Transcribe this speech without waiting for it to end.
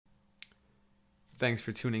Thanks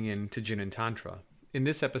for tuning in to Jin and Tantra. In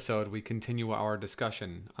this episode, we continue our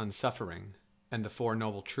discussion on suffering and the Four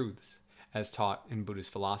Noble Truths as taught in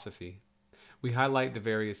Buddhist philosophy. We highlight the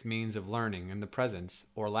various means of learning and the presence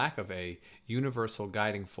or lack of a universal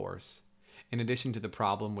guiding force, in addition to the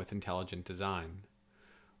problem with intelligent design.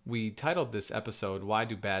 We titled this episode, Why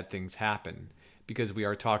Do Bad Things Happen? Because we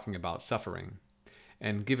are talking about suffering.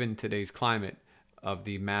 And given today's climate of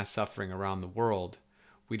the mass suffering around the world,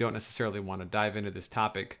 we don't necessarily want to dive into this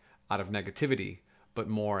topic out of negativity, but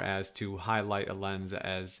more as to highlight a lens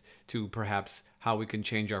as to perhaps how we can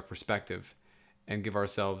change our perspective and give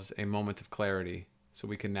ourselves a moment of clarity so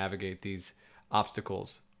we can navigate these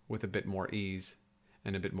obstacles with a bit more ease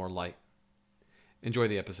and a bit more light. Enjoy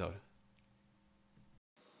the episode.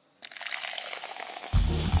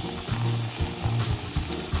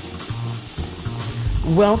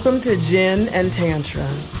 Welcome to Jin and Tantra,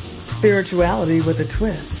 spirituality with a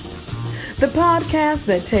twist. The podcast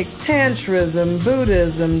that takes Tantrism,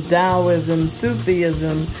 Buddhism, Taoism,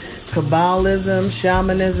 Sufism, Kabbalism,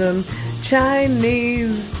 Shamanism,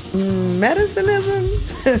 Chinese medicinism,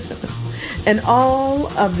 and all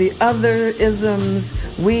of the other isms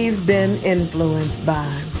we've been influenced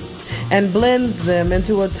by, and blends them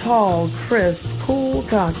into a tall, crisp, cool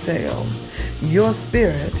cocktail your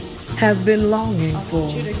spirit has been longing for. I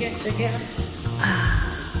want you to get together.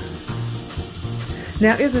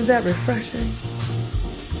 Now, isn't that refreshing?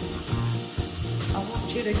 I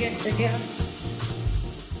want you to get together.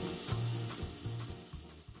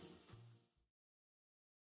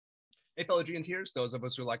 Hey, fellow Gianteers, those of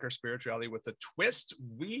us who like our spirituality with a twist,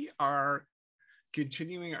 we are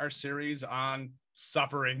continuing our series on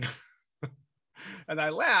suffering. And I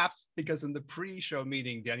laugh because in the pre-show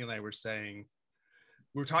meeting, Daniel and I were saying,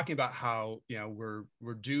 we're talking about how,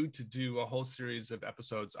 we're due to do a whole series of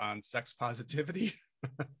episodes on sex positivity,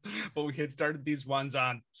 but we had started these ones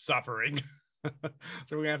on suffering. So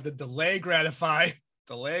we're gonna have to delay gratify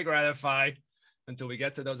until we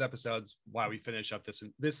get to those episodes while we finish up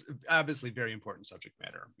this obviously very important subject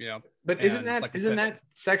matter, But isn't that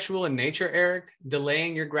sexual in nature, Eric?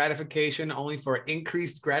 Delaying your gratification only for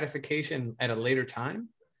increased gratification at a later time?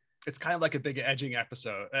 It's kind of like a big edging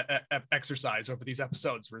exercise over these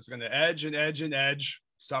episodes. We're just going to edge and edge and edge,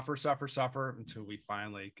 suffer until we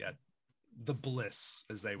finally get the bliss,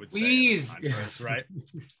 as they would say. Please, yes. Right?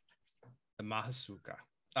 The Mahasukha.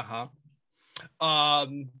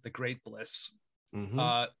 The great bliss.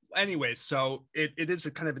 Mm-hmm. Anyway, so it is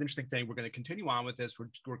a kind of an interesting thing. We're going to continue on with this.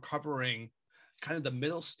 We're covering kind of the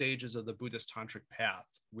middle stages of the Buddhist tantric path,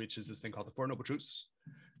 which is this thing called the Four Noble Truths.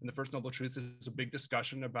 And the first noble truth is a big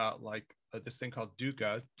discussion about this thing called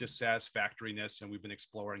dukkha, dissatisfactoriness, and we've been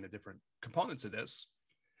exploring the different components of this.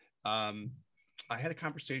 I had a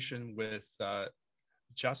conversation with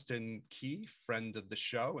Justin Key, friend of the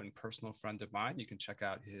show and personal friend of mine. You can check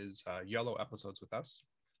out his YOLO episodes with us.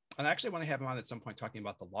 And I actually want to have him on at some point talking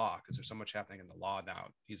about the law, because there's so much happening in the law now.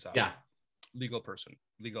 He's a legal person,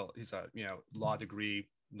 he's a law degree,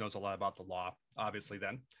 knows a lot about the law, obviously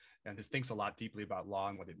then. And thinks a lot deeply about law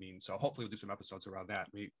and what it means. So hopefully we'll do some episodes around that.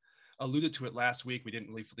 We alluded to it last week. We didn't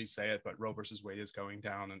really fully say it, but Roe versus Wade is going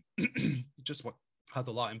down, and just how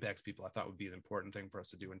the law impacts people, I thought would be an important thing for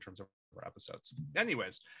us to do in terms of our episodes.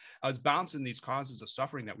 Anyways, I was bouncing these causes of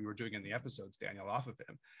suffering that we were doing in the episodes, Daniel, off of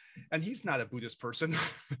him. And he's not a Buddhist person,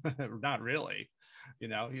 not really.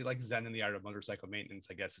 He likes Zen and the art of motorcycle maintenance.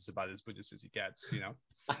 I guess it's about as Buddhist as he gets,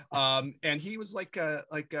 and he was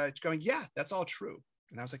going, yeah, that's all true.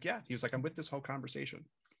 And I was like, yeah. He was like, I'm with this whole conversation.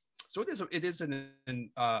 So it is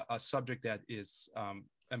a subject that is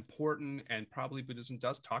important, and probably Buddhism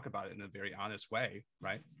does talk about it in a very honest way,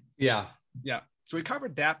 right? Yeah. So we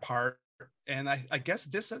covered that part, and I guess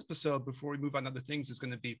this episode, before we move on to other things, is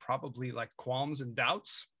going to be probably like qualms and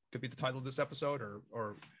doubts. Could be the title of this episode,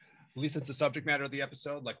 or at least it's the subject matter of the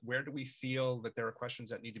episode. Like, where do we feel that there are questions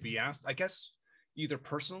that need to be asked? I guess either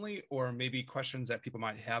personally or maybe questions that people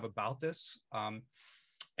might have about this.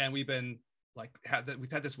 And we've been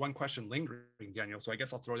we've had this one question lingering, Daniel. So I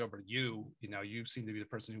guess I'll throw it over to you. You seem to be the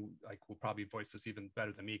person who will probably voice this even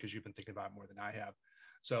better than me, because you've been thinking about it more than I have.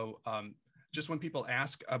 So just when people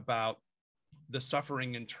ask about the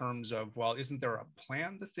suffering in terms of, well, isn't there a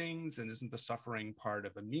plan to things, and isn't the suffering part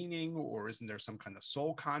of a meaning, or isn't there some kind of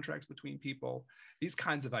soul contracts between people? These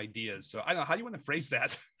kinds of ideas. So I don't know, how do you want to phrase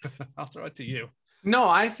that? I'll throw it to you. No,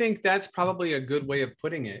 I think that's probably a good way of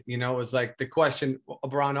putting it. It's like the question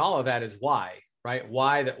around all of that is why, right?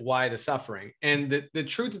 Why the suffering? And the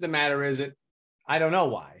truth of the matter is that I don't know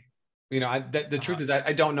why. The truth is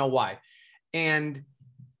I don't know why. And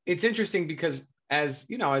it's interesting because as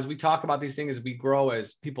we talk about these things, as we grow,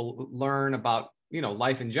 as people learn about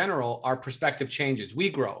life in general, our perspective changes, we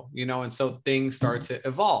grow, and so things start to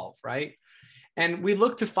evolve, right? And we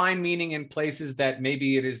look to find meaning in places that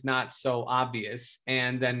maybe it is not so obvious,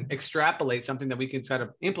 and then extrapolate something that we can sort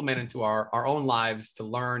of implement into our own lives to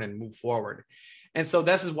learn and move forward. And so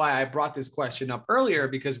this is why I brought this question up earlier,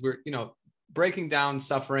 because we're, breaking down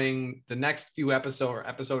suffering. The next few episode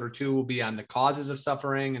or two will be on the causes of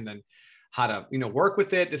suffering, and then how to, work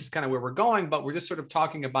with it. This is kind of where we're going, but we're just sort of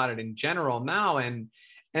talking about it in general now. And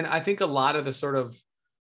I think a lot of the sort of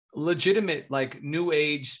legitimate, like, new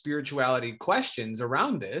age spirituality questions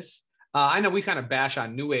around this. I know we kind of bash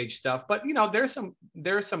on new age stuff, but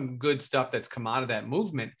there's some good stuff that's come out of that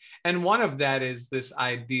movement. And one of that is this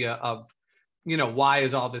idea of, why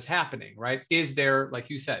is all this happening, right? Is there, like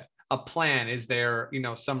you said, a plan? Is there,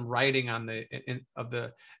 some writing on the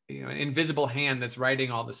invisible hand that's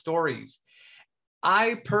writing all the stories?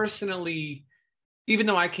 I personally, even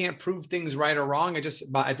though I can't prove things right or wrong, I just,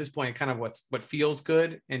 at this point, kind of what feels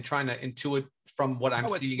good and trying to intuit from what I'm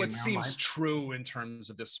seeing. What seems true in terms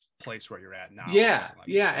of this place where you're at now. Yeah.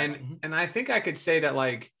 And I think I could say that,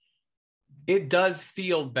 like, it does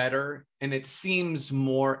feel better, and it seems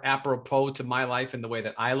more apropos to my life and the way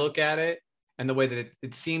that I look at it, and the way that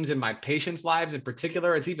it seems in my patients' lives in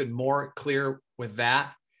particular. It's even more clear with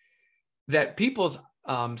that people's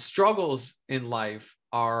struggles in life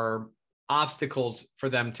are obstacles for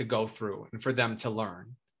them to go through and for them to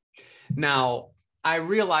learn. Now, I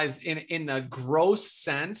realize in the gross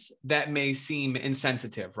sense that may seem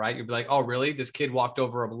insensitive, right? You'd be like, oh, really? This kid walked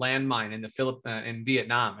over a landmine in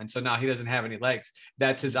Vietnam, and so now he doesn't have any legs.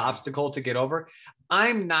 That's his obstacle to get over.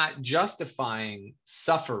 I'm not justifying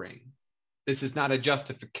suffering. This is not a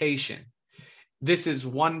justification. This is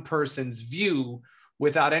one person's view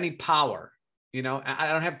without any power. I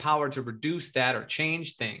don't have power to reduce that or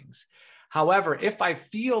change things. However, if I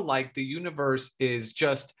feel like the universe is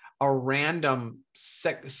just a random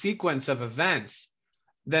sequence of events,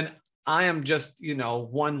 then I am just,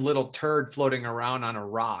 one little turd floating around on a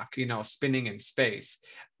rock, spinning in space.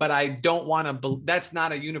 But I don't want to, that's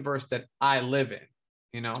not a universe that I live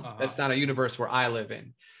in, That's not a universe where I live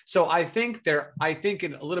in. So I think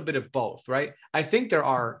in a little bit of both, right? I think there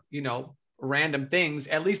are, random things,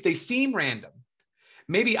 at least they seem random.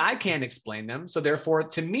 Maybe I can't explain them, so therefore,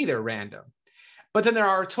 to me, they're random. But then there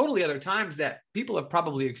are totally other times that people have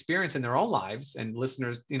probably experienced in their own lives, and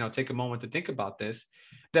listeners, take a moment to think about this,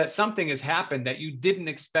 that something has happened that you didn't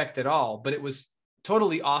expect at all, but it was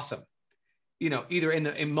totally awesome, either in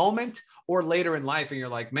the moment or later in life. And you're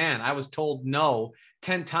like, man, I was told no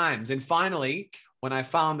 10 times. And finally, when I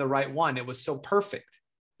found the right one, it was so perfect.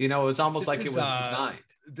 It was almost like it was designed.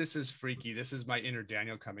 This is freaky. This is my inner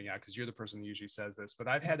Daniel coming out, because you're the person who usually says this, but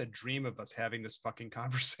I've had a dream of us having this fucking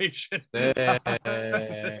conversation. This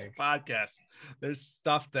podcast. There's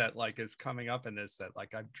stuff that, like, is coming up in this that,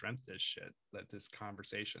 like, I've dreamt this shit, that this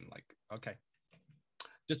conversation, like, okay.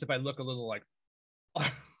 Just if I look a little like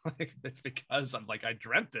it's because I'm like, I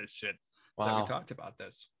dreamt this shit. Wow. That we talked about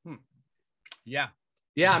this. Yeah.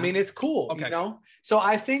 Yeah. I mean, it's cool, okay. So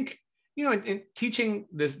I think, in teaching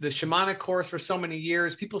the shamanic course for so many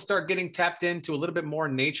years, people start getting tapped into a little bit more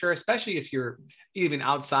nature, especially if you're even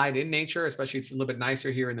outside in nature, especially it's a little bit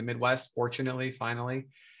nicer here in the Midwest. Fortunately, finally,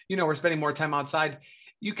 we're spending more time outside.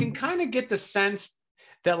 You can kind of get the sense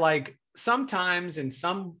that, like, sometimes in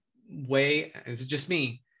some way, and it's just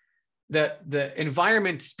me, the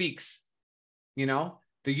environment speaks, the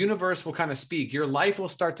universe will kind of speak. Your life will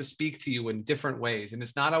start to speak to you in different ways. And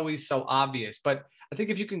it's not always so obvious, but I think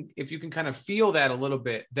if you can kind of feel that a little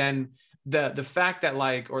bit, then the fact that,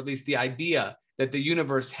 like, or at least the idea that the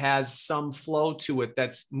universe has some flow to it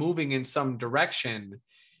that's moving in some direction,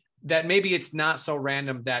 that maybe it's not so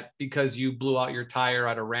random that because you blew out your tire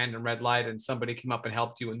at a random red light and somebody came up and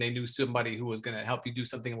helped you and they knew somebody who was going to help you do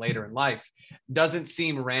something later in life, doesn't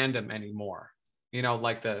seem random anymore.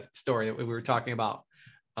 Like the story that we were talking about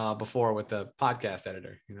before with the podcast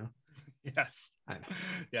editor, Yes.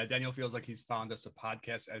 Yeah. Daniel feels like he's found us a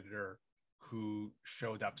podcast editor who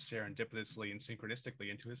showed up serendipitously and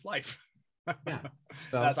synchronistically into his life. Yeah.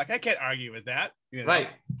 So I was like, I can't argue with that. Right.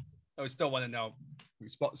 I still want to know. We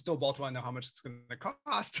still both want to know how much it's going to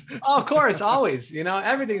cost. Oh, of course. Always,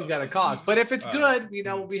 everything's got a cost, but if it's good,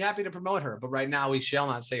 we'll be happy to promote her. But right now we shall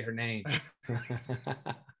not say her name.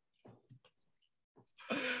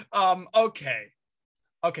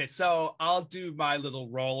 Okay, so I'll do my little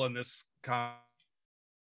role in this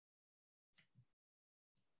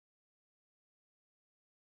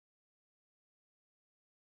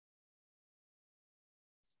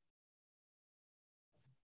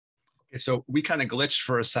Okay, so we kind of glitched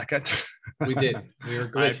for a second. We did. We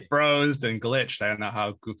were I glitching. froze and glitched. I don't know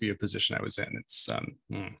how goofy a position I was in. It's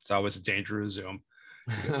always a danger of Zoom.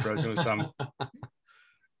 You get frozen with some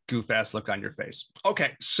goof ass look on your face.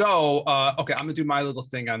 Okay, so I'm gonna do my little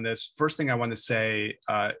thing on this. First thing I want to say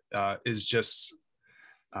is just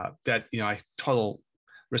that I total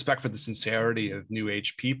respect for the sincerity of New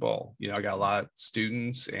Age people. I got a lot of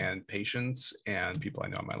students and patients and people I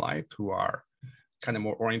know in my life who are kind of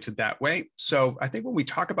more oriented that way. So I think when we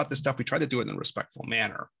talk about this stuff, we try to do it in a respectful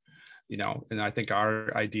manner, and I think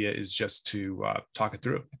our idea is just to talk it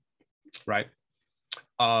through, right?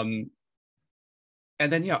 And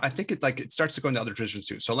then, I think it starts to go into other traditions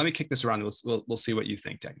too. So let me kick this around. We'll see what you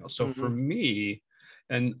think, Daniel. So for me,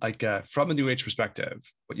 and from a New Age perspective,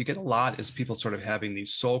 what you get a lot is people sort of having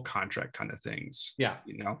these soul contract kind of things. Yeah.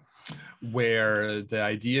 Where the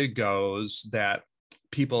idea goes that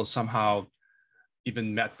people somehow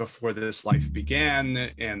even met before this life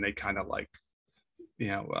began, and they kind of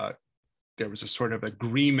there was a sort of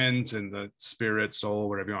agreement in the spirit, soul,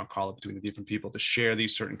 whatever you want to call it, between the different people to share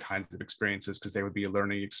these certain kinds of experiences because they would be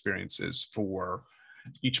learning experiences for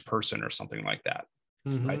each person or something like that.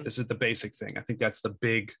 Right? This is the basic thing. I think that's the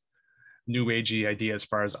big New Agey idea as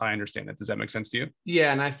far as I understand it. Does that make sense to you?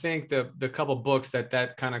 Yeah, and I think the couple books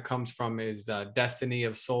that kind of comes from is Destiny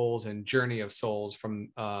of Souls and Journey of Souls from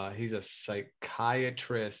he's a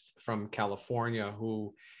psychiatrist from California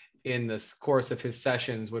who in the course of his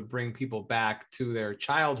sessions would bring people back to their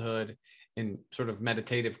childhood in sort of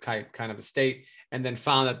meditative kind of a state, and then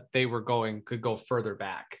found that they could go further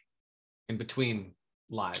back in between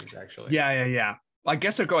lives, actually. Yeah. I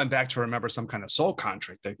guess they're going back to remember some kind of soul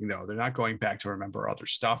contract that, they're not going back to remember other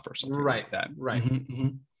stuff or something like that. Right.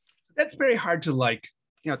 That's very hard to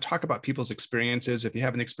talk about people's experiences. If you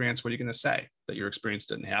have an experience, what are you going to say? That your experience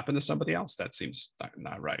didn't happen to somebody else? That seems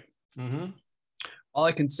not right. All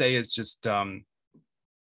I can say is just,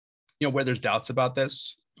 where there's doubts about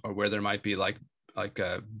this, or where there might be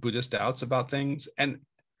Buddhist doubts about things, and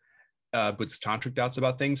Buddhist tantric doubts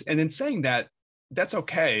about things. And in saying that, that's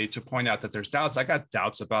okay to point out that there's doubts. I got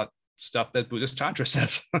doubts about stuff that Buddhist tantra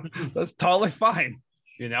says. That's totally fine.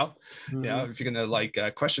 If you're going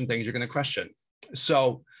to question things, you're going to question.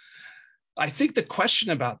 So I think the question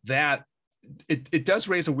about that, it does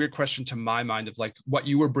raise a weird question to my mind of what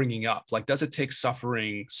you were bringing up. Does it take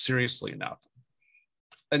suffering seriously enough?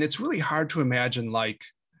 And it's really hard to imagine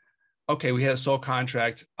okay, we had a soul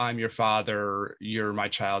contract. I'm your father, you're my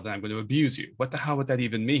child, and I'm going to abuse you. What the hell would that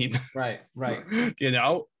even mean? Right. And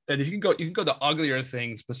if you can go to uglier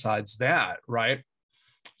things besides that, right?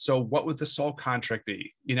 So what would the soul contract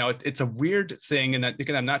be? It's a weird thing. And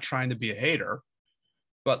again, I'm not trying to be a hater,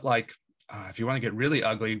 but if you want to get really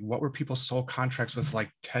ugly, what were people's soul contracts with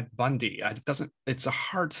Ted Bundy? It's a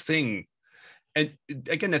hard thing. And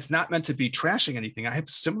again, it's not meant to be trashing anything. I have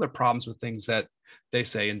similar problems with things that they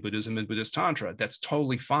say in Buddhism and Buddhist Tantra. That's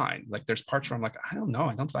totally fine. There's parts where I'm I don't know. I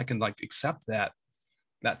don't know if I can accept that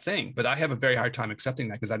thing, but I have a very hard time accepting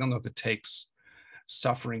that because I don't know if it takes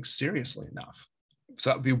suffering seriously enough. So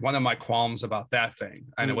that would be one of my qualms about that thing.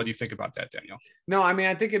 I know. What do you think about that, Daniel? No, I mean,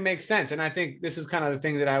 I think it makes sense. And I think this is kind of the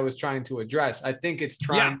thing that I was trying to address. I think it's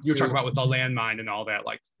trying you're talking about with the landmine and all that,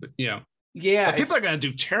 Yeah. But people are going to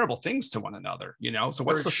do terrible things to one another, So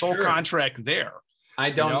what's the soul contract there? I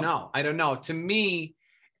don't know. To me,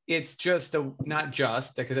 it's just not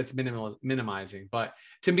just because it's minimizing, but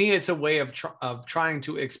to me, it's a way of trying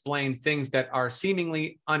to explain things that are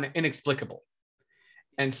seemingly inexplicable.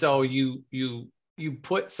 And so you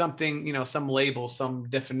put something, some label, some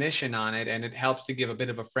definition on it, and it helps to give a bit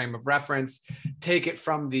of a frame of reference, take it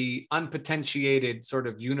from the unpotentiated sort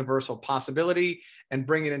of universal possibility and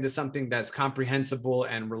bring it into something that's comprehensible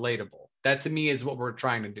and relatable. That to me is what we're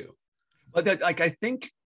trying to do. But I think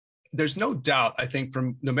there's no doubt, I think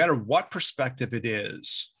from no matter what perspective it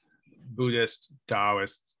is, Buddhist,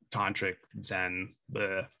 Taoist, Tantric, Zen,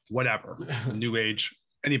 whatever, New Age,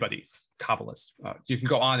 anybody, Kabbalist, you can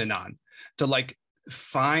go on and on to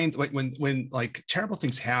find when terrible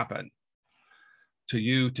things happen to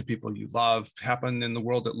you, to people you love, happen in the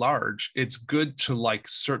world at large, it's good to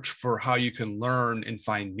search for how you can learn and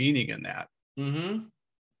find meaning in that.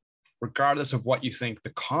 Regardless of what you think the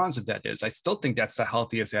cause of that is. I still think that's the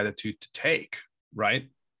healthiest attitude to take, right?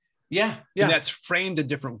 Yeah. And that's framed in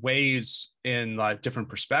different ways in different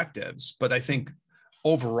perspectives. But I think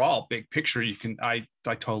overall, big picture, I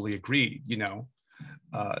totally agree,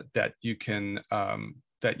 that you can,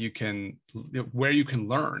 where you can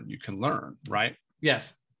learn, right?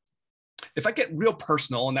 Yes. If I get real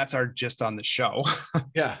personal, and that's our gist on the show.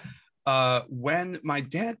 Yeah. When my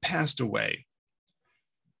dad passed away,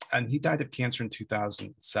 and he died of cancer in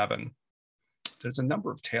 2007, there's a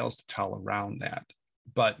number of tales to tell around that.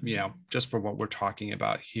 But, just for what we're talking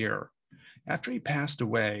about here, after he passed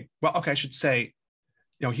away, well, okay, I should say,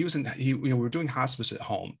 we were doing hospice at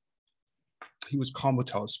home. He was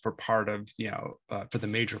comatose for part of, for the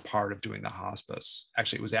major part of doing the hospice.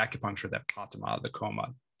 Actually, it was acupuncture that popped him out of the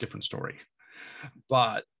coma. Different story.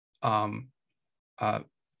 But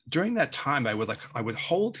during that time, I would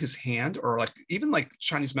hold his hand, or like even like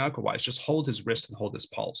Chinese medical wise, just hold his wrist and hold his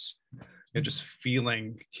pulse, and just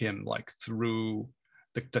feeling him like through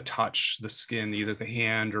the touch, the skin, either the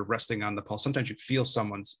hand or resting on the pulse. Sometimes you feel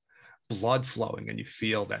someone's blood flowing and you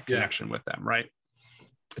feel that connection with them, right?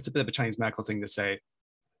 It's a bit of a Chinese medical thing to say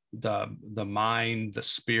the mind, the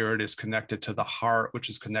spirit is connected to the heart, which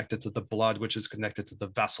is connected to the blood, which is connected to the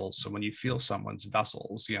vessels. So when you feel someone's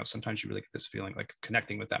vessels, sometimes you really get this feeling like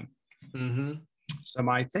connecting with them. Mm-hmm. So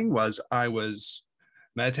my thing was, I was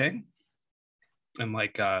meditating and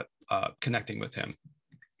like connecting with him.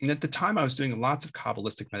 And at the time I was doing lots of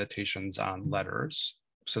Kabbalistic meditations on letters.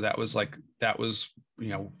 So that was one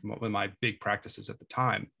of my big practices at the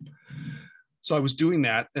time. So I was doing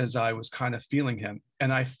that as I was kind of feeling him.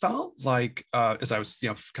 And I felt like, as I was,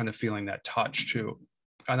 kind of feeling that touch too.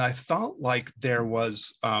 And I felt like there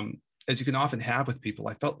was, as you can often have with people,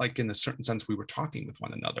 I felt like in a certain sense, we were talking with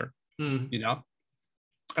one another, And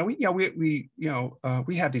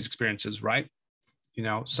we have these experiences, right?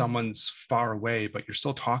 Someone's far away, but you're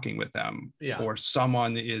still talking with them. Yeah. Or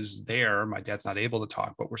someone is there. My dad's not able to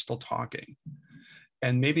talk, but we're still talking.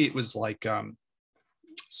 And maybe it was like,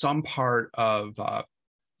 some part of,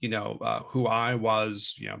 who I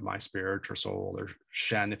was, my spirit or soul or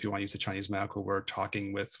Shen, if you want to use the Chinese medical word,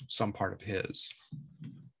 talking with some part of his.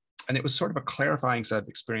 And it was sort of a clarifying set of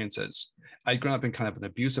experiences. I'd grown up in kind of an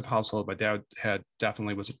abusive household. My dad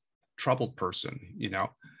definitely was a troubled person,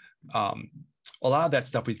 a lot of that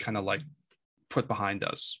stuff we'd kind of like put behind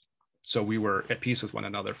us. So we were at peace with one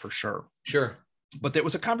another for sure. Sure. But there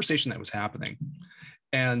was a conversation that was happening.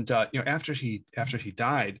 And after he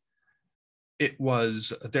died, it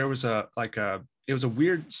was a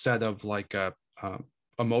weird set of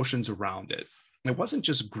emotions around it. It wasn't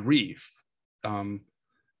just grief. I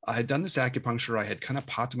had done this acupuncture. I had kind of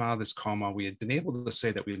popped him out of this coma. We had been able to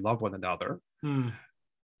say that we love one another.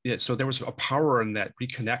 Yeah, so there was a power in that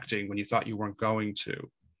reconnecting when you thought you weren't going to.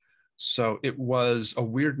 So it was a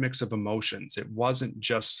weird mix of emotions. It wasn't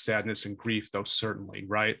just sadness and grief, though, certainly,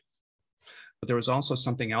 right? But there was also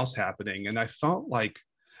something else happening. And I felt like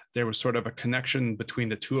there was sort of a connection between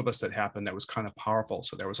the two of us that happened that was kind of powerful.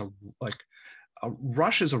 So there was a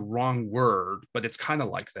rush is a wrong word, but it's kind of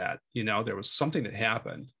like that. There was something that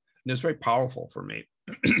happened and it was very powerful for me.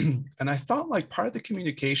 And I felt like part of the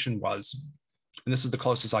communication was, and this is the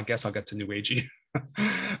closest I guess I'll get to New Agey.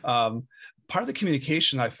 Part of the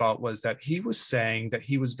communication I felt was that he was saying that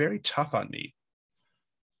he was very tough on me,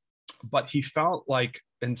 but he felt like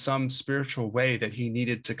in some spiritual way that he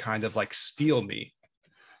needed to kind of like steal me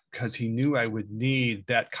because he knew I would need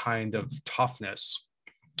that kind of toughness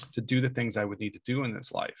to do the things I would need to do in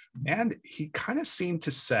this life. And he kind of seemed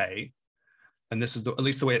to say, and this is at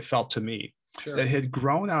least the way it felt to me, Sure. that had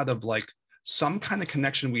grown out of like some kind of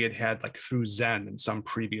connection we had like through Zen in some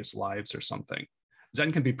previous lives or something.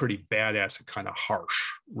 Zen can be pretty badass and kind of harsh,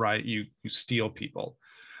 right? You steal people.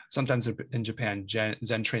 Sometimes in Japan,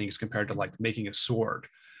 Zen training is compared to like making a sword,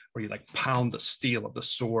 where you like pound the steel of the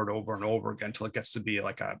sword over and over again until it gets to be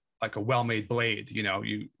like a well-made blade.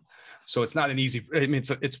 So it's not an easy. I mean,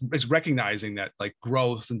 it's recognizing that like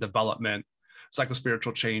growth and development,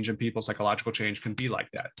 psychospiritual change, and people's psychological change can be like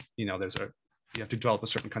that. You have to develop a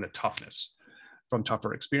certain kind of toughness from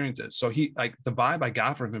tougher experiences. So the vibe I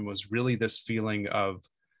got from him was really this feeling of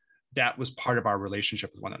that was part of our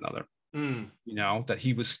relationship with one another. That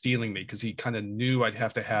he was stealing me because he kind of knew I'd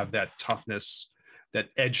have to have that toughness, that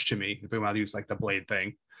edge to me, if we want to use like the blade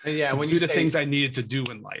thing. Yeah, to when do you the say, things I needed to do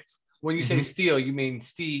in life. When you say steal, you mean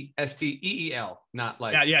S-T-E-E-L, not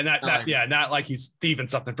like not like he's thieving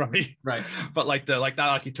something from me, right? But not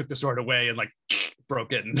like he took the sword away and like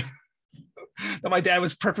broke it. And that my dad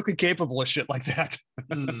was perfectly capable of shit like that.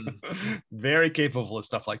 Very capable of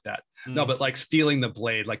stuff like that. No, but like stealing the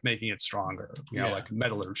blade, like making it stronger, like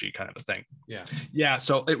metallurgy kind of a thing. Yeah.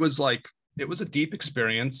 So it was a deep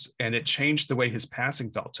experience, and it changed the way his passing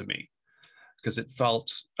felt to me, because it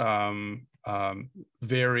felt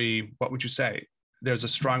very, what would you say? There's a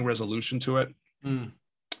strong resolution to it. There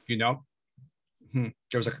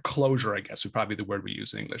was like a closure, I guess would probably be the word we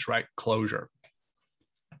use in English, right? Closure.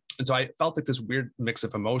 And so I felt like this weird mix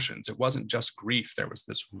of emotions. It wasn't just grief. There was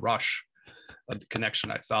this rush of the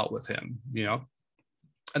connection I felt with him,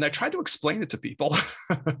 And I tried to explain it to people.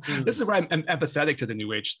 This is where I'm empathetic to the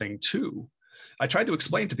New Age thing too. I tried to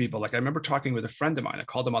explain to people, like I remember talking with a friend of mine. I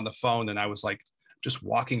called him on the phone and I was like just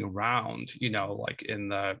walking around, like in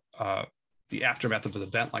the aftermath of an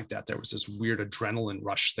event like that. There was this weird adrenaline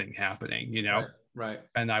rush thing happening, Right.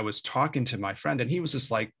 And I was talking to my friend and he was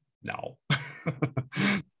just like, no,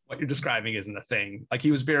 what you're describing isn't a thing. Like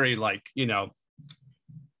he was very like, he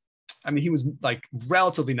was like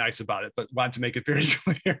relatively nice about it, but wanted to make it very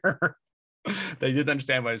clear they didn't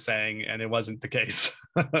understand what I was saying and it wasn't the case.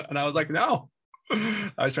 And I was like, no,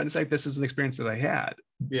 I was trying to say this is an experience that I had.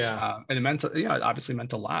 Yeah. And it meant, it obviously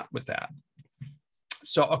meant a lot with that.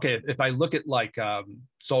 So, okay, if I look at like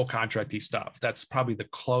soul contracty stuff, that's probably the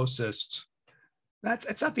closest.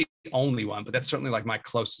 It's not the only one, but that's certainly like my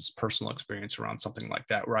closest personal experience around something like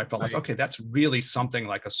that, where I felt like, okay, that's really something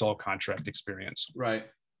like a soul contract experience. Right.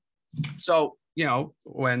 So,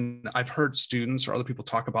 when I've heard students or other people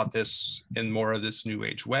talk about this in more of this New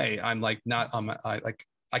Age way, I'm like,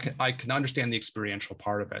 I can understand the experiential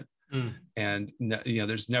part of it. And,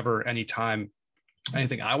 there's never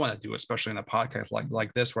anything I want to do, especially in a podcast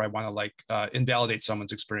like this, where I want to invalidate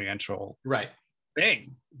someone's experiential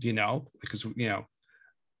thing, because,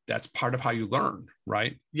 that's part of how you learn,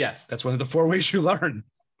 right? Yes. That's one of the 4 ways you learn.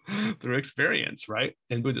 Through experience, right?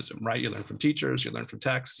 In Buddhism, right? You learn from teachers, you learn from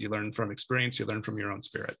texts, you learn from experience, you learn from your own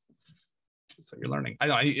spirit. So you're learning. I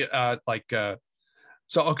know.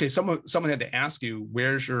 Someone had to ask you,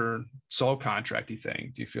 where's your soul contracty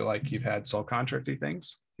thing? Do you feel like you've had soul contracty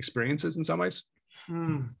experiences in some ways? I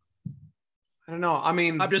don't know. I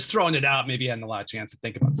mean, I'm just throwing it out. Maybe you hadn't a lot of chance to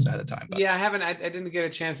think about this ahead of time. But yeah, I haven't. I didn't get a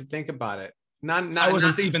chance to think about it. I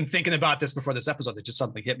wasn't even thinking about this before this episode. It just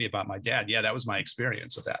suddenly hit me about my dad. Yeah, that was my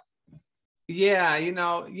experience with that. Yeah,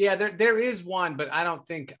 there is one, but I don't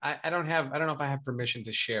think I don't know if I have permission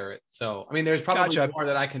to share it. So, I mean, there's probably more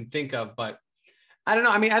that I can think of, but I don't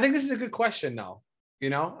know. I mean, I think this is a good question though.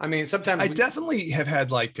 I mean, sometimes I definitely have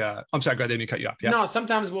had I'm sorry, go ahead, I didn't cut you off. Yeah. No,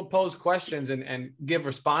 sometimes we'll pose questions and give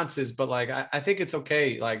responses, but like, I think it's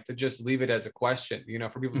okay, like to just leave it as a question,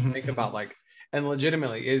 for people to think about, like, and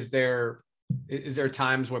legitimately, is there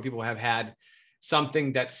times where people have had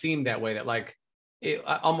something that seemed that way, that like, it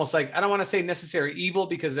almost like, I don't want to say necessary evil,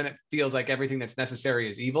 because then it feels like everything that's necessary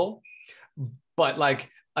is evil, but like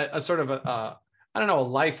a sort of a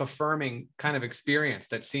life affirming kind of experience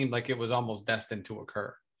that seemed like it was almost destined to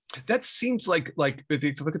occur. That seems like if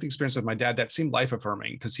you look at the experience of my dad, that seemed life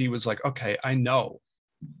affirming, because he was like, okay, I know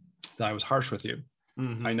that I was harsh with you.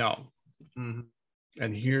 Mm-hmm. I know. Mm-hmm.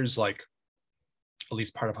 And here's like, at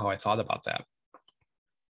least part of how I thought about that,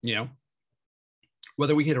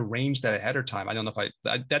 whether we had arranged that ahead of time. I don't know if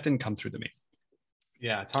that didn't come through to me.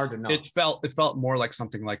 Yeah. It's hard to know. It felt more like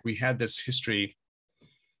something like we had this history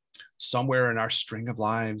somewhere in our string of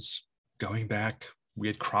lives going back. We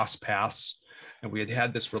had crossed paths and we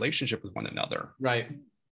had this relationship with one another. Right.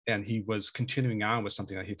 And he was continuing on with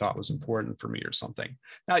something that he thought was important for me or something.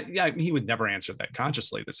 Now, yeah, he would never answer that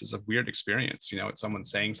consciously. This is a weird experience. It's someone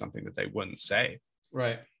saying something that they wouldn't say.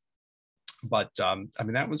 Right. But I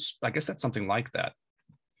mean, I guess that's something like that.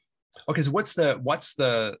 Okay. So what's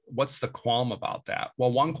the qualm about that?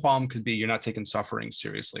 Well, one qualm could be you're not taking suffering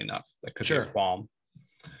seriously enough. That could be a qualm.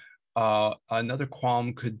 Another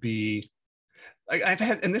qualm could be, I've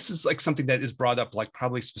had, and this is like something that is brought up, like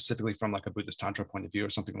probably specifically from like a Buddhist Tantra point of view or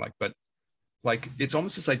something like, but like, it's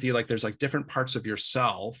almost this idea, like there's like different parts of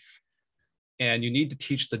yourself and you need to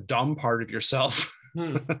teach the dumb part of yourself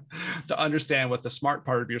to understand what the smart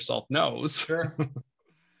part of yourself knows. Sure.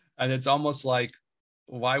 And it's almost like,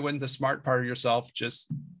 why wouldn't the smart part of yourself just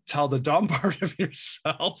tell the dumb part of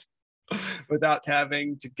yourself without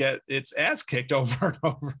having to get its ass kicked over and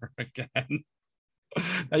over again?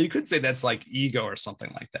 Now, you could say that's like ego or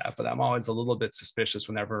something like that, but I'm always a little bit suspicious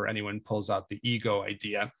whenever anyone pulls out the ego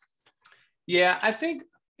idea. Yeah, I think,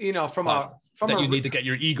 you need to get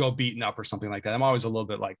your ego beaten up or something like that. I'm always a little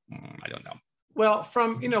bit like, I don't know. Well,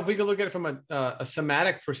 if we could look at it from a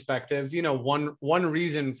somatic perspective, one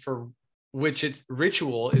reason for which it's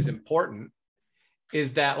ritual is important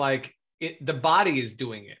is that like the body is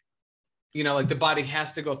doing it. Like the body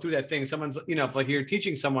has to go through that thing. Someone's, if like you're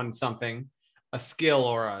teaching someone something, a skill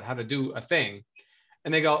or how to do a thing,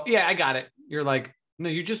 and they go, yeah, I got it. You're like, no,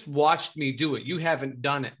 you just watched me do it. You haven't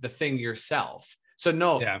done it, the thing yourself. So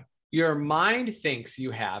no, your mind thinks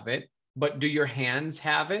you have it, but do your hands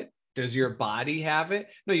have it? Does your body have it?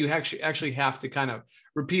 No, you actually have to kind of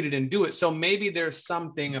repeat it and do it. So maybe there's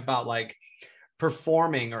something about like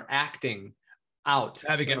performing or acting out.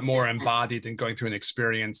 Having it more embodied and going through an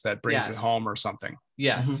experience that brings it home or something.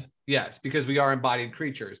 Yes. Mm-hmm. Yes, because we are embodied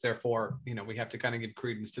creatures. Therefore, we have to kind of give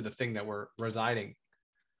credence to the thing that we're residing.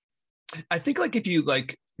 I think like if you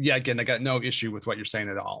like, yeah, again, I got no issue with what you're saying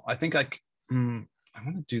at all. I think like, I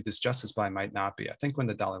want to do this justice, but I might not be. I think when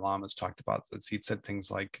the Dalai Lama's talked about this, he'd said things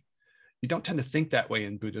like, you don't tend to think that way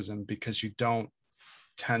in Buddhism because you don't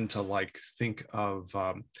tend to like think of,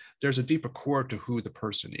 there's a deeper core to who the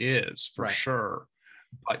person is for sure,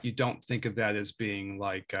 but you don't think of that as being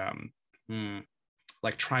like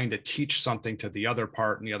trying to teach something to the other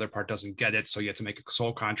part and the other part doesn't get it. So you have to make a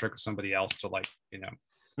soul contract with somebody else to like,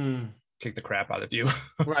 kick the crap out of you.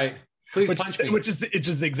 Right. Please punch me. Which is it's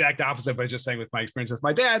just the exact opposite of what I was just saying with my experience with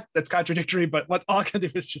my dad. That's contradictory, but what all I can do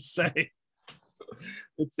is just say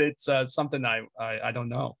it's something I don't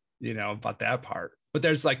know, about that part. But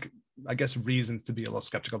there's like, I guess, reasons to be a little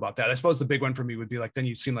skeptical about that. I suppose the big one for me would be like, then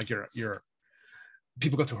you seem like you're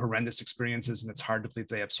people go through horrendous experiences and it's hard to believe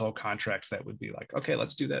they have soul contracts that would be like, okay,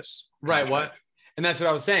 let's do this. Right. What? And that's what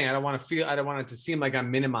I was saying. I don't want it to seem like I'm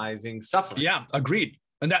minimizing suffering. Yeah, agreed.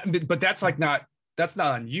 And but that's like that's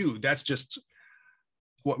not on you. That's just,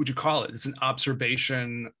 what would you call it? It's an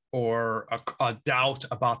observation or a doubt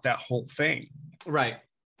about that whole thing. Right.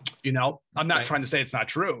 I'm not trying to say it's not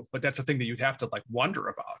true, but that's a thing that you'd have to like wonder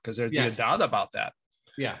about because there'd be a doubt about that.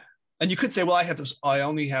 Yeah. And you could say, well, I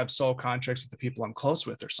only have soul contracts with the people I'm close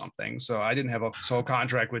with or something. So I didn't have a soul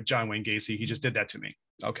contract with John Wayne Gacy. He just did that to me.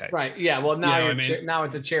 Okay. Right. Yeah. Well, now now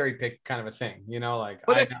it's a cherry pick kind of a thing,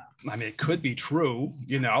 it could be true,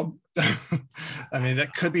 I mean,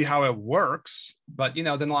 that could be how it works, but then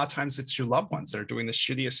a lot of times it's your loved ones that are doing the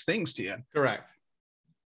shittiest things to you. Correct.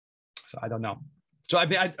 So I don't know. So I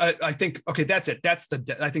mean, I think, okay, that's it.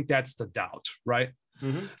 I think that's the doubt, right?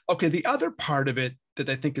 Mm-hmm. Okay. The other part of it that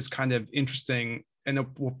I think is kind of interesting, and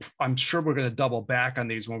I'm sure we're going to double back on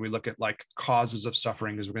these when we look at like causes of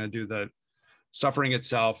suffering, because we're going to do the suffering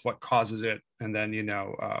itself, what causes it, and then,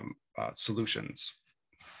 solutions,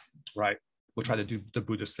 right? We'll try to do the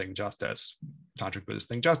Buddhist thing justice, Tantric Buddhist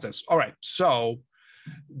thing justice. All right. So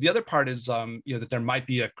the other part is, that there might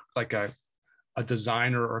be a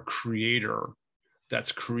designer or creator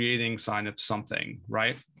that's creating sign of something,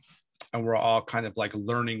 right? And we're all kind of like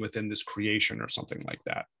learning within this creation or something like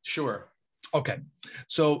that. Sure. Okay.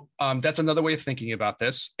 So that's another way of thinking about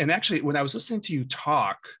this. And actually, when I was listening to you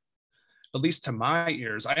talk, at least to my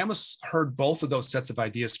ears, I almost heard both of those sets of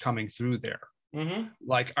ideas coming through there. Mm-hmm.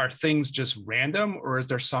 Like, are things just random, or is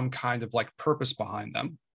there some kind of like purpose behind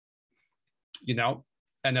them?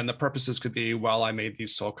 And then the purposes could be, well, I made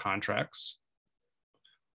these soul contracts.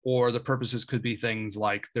 Or the purposes could be things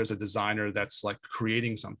like there's a designer that's like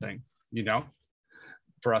creating something,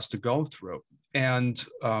 for us to go through. And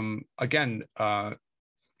again,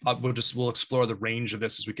 we'll explore the range of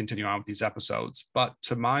this as we continue on with these episodes. But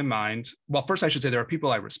to my mind, well, first I should say there are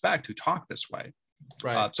people I respect who talk this way.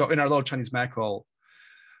 Right. So in our little Chinese medical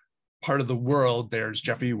part of the world, there's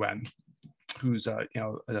Jeffrey Yuan, who's a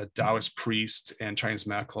Taoist priest and Chinese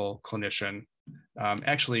medical clinician.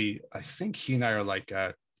 Actually, I think he and I are like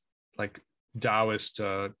Taoist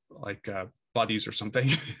buddies or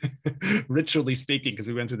something, ritually speaking, because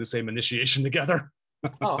we went through the same initiation together.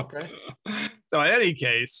 Oh, okay. So in any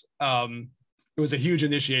case, it was a huge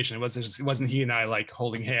initiation. It wasn't he and I like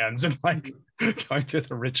holding hands and like going through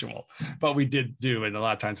the ritual, but we did do. And a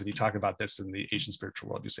lot of times when you talk about this in the Asian spiritual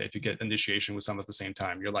world, you say if you get initiation with someone at the same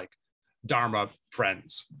time, you're like Dharma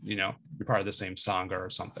friends. You're part of the same sangha or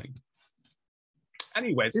something.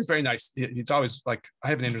 Anyways, he's very nice. He's always like, I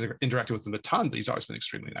haven't interacted with him a ton, but he's always been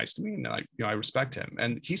extremely nice to me. And I respect him.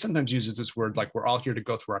 And he sometimes uses this word, like, we're all here to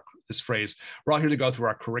go through this phrase, we're all here to go through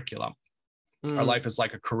our curriculum. Our life is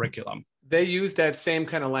like a curriculum. They use that same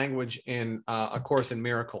kind of language in A Course in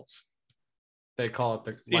Miracles. They call it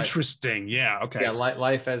the interesting. Yeah. Okay. Yeah.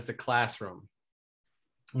 Life as the classroom.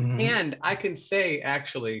 Mm-hmm. And I can say,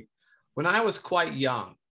 actually, when I was quite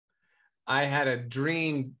young, I had a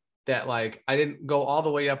dream that like I didn't go all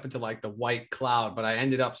the way up into like the white cloud, but I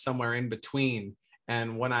ended up somewhere in between.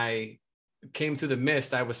 And when I came through the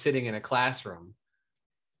mist, I was sitting in a classroom.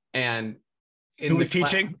 And who was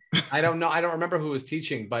teaching? I don't know. I don't remember who was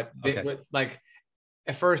teaching, but like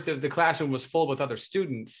at first the classroom was full with other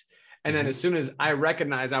students. And then as soon as I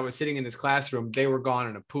recognized I was sitting in this classroom, they were gone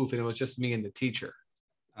in a poof, and it was just me and the teacher.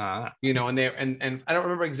 And and I don't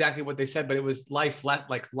remember exactly what they said, but it was life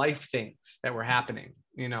things that were happening.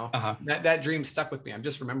 That dream stuck with me. I'm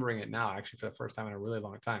just remembering it now, actually, for the first time in a really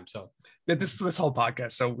long time. So this whole podcast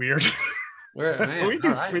is so weird. We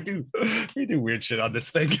do weird shit on this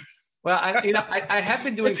thing. Well, I have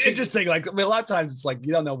been doing. It's interesting. Like, I mean, a lot of times it's like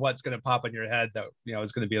you don't know what's going to pop in your head that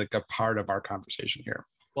is going to be like a part of our conversation here.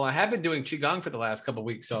 Well, I have been doing qigong for the last couple of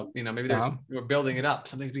weeks, so maybe Uh-huh. we're building it up.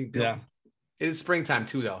 Something's being built. Yeah. It is springtime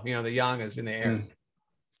too, though. The yang is in the air.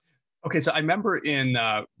 Okay, so I remember in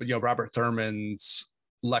Robert Thurman's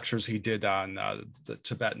lectures he did on the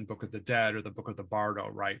Tibetan Book of the Dead or the Book of the Bardo,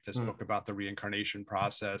 right? This book about the reincarnation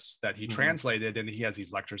process that he translated, and he has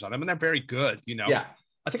these lectures on them, and they're very good. Yeah.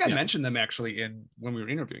 I think I mentioned them actually when we were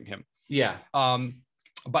interviewing him. Yeah.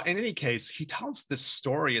 But in any case, he tells this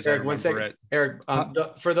story as Eric, I remember it. Eric,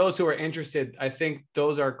 for those who are interested, I think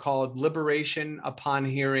those are called Liberation Upon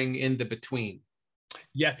Hearing in the Between.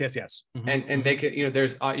 Yes. Mm-hmm. And they can,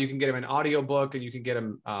 there's you can get them in audiobook, and you can get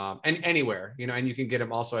them anywhere, and you can get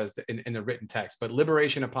them also as in the written text. But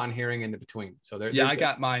Liberation Upon Hearing in the Between. So I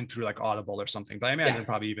got mine through like Audible or something, but I imagine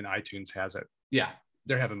probably even iTunes has it. Yeah.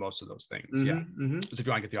 They're having most of those things. So if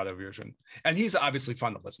you want to get the audio version, and he's obviously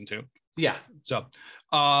fun to listen to. Yeah. So,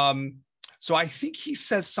 so I think he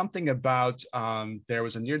says something about there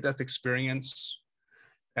was a near-death experience,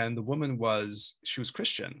 and the woman was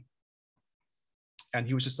Christian, and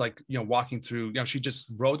he was just like walking through. She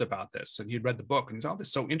just wrote about this, and he'd read the book, and he's this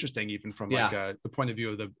is so interesting, even from like the point of view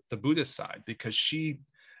of the Buddhist side, because she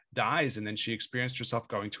dies, and then she experienced herself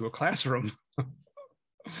going to a classroom.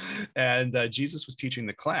 And Jesus was teaching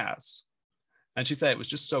the class, and she said it was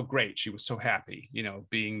just so great. She was so happy,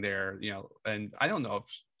 being there, and I don't know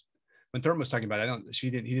if when Thurman was talking about it,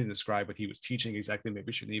 he didn't describe what he was teaching exactly.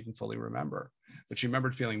 Maybe she didn't even fully remember, but she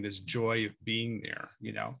remembered feeling this joy of being there,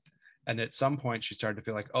 and at some point she started to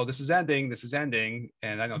feel like, oh, this is ending.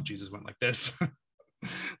 And I know Jesus went like this.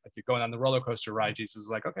 Like you're going on the roller coaster ride, Jesus is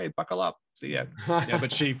like, okay, buckle up, see ya.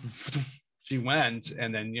 But she went,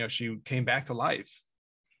 and then she came back to life.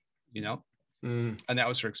 And that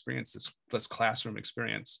was her experience, this classroom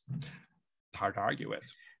experience. Hard to argue with.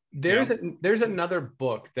 There's another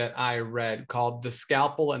book that I read called The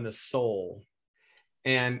Scalpel and the Soul,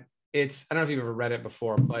 and I don't know if you've ever read it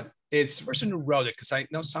before, but it's the person who wrote it, because I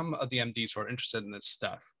know some of the MDs who are interested in this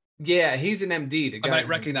stuff. Yeah, he's an MD. The guy I might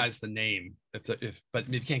recognize the name, but if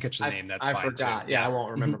you can't catch the name, that's fine. I forgot. Too. Yeah, I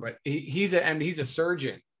won't remember. But he's a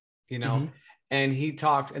surgeon, and he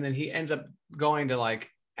talks, and then he ends up going to like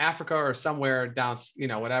Africa or somewhere down,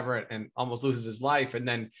 whatever, and almost loses his life, and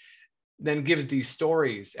then gives these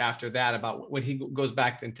stories after that about when he goes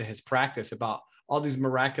back into his practice about all these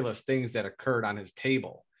miraculous things that occurred on his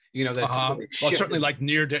table. Well, certainly like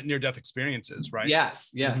near death experiences, right?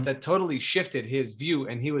 Yes, that totally shifted his view,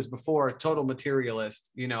 and he was before a total materialist.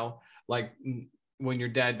 Like when you're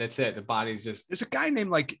dead, that's it. The body's just. There's a guy named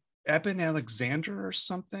like Eben Alexander or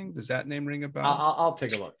something. Does that name ring a bell? I'll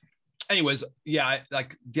take a look. Anyways,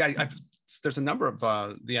 there's a number of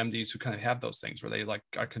the MDs who kind of have those things where they like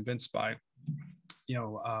are convinced by,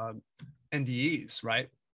 NDEs, right?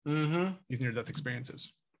 These near-death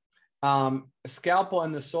experiences. Scalpel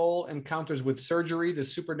and the Soul: Encounters with Surgery, the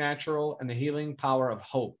Supernatural, and the Healing Power of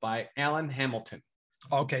Hope by Alan Hamilton.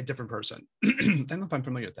 Okay, different person. I don't know if I'm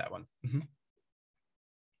familiar with that one.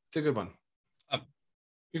 It's a good one.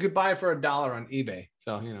 You could buy it for $1 on eBay.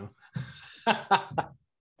 So,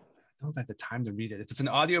 I don't have the time to read it. If it's an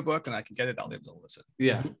audiobook and I can get it, I'll be able to listen.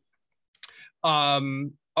 Yeah.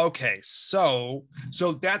 Okay. So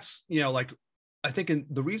that's, I think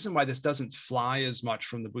the reason why this doesn't fly as much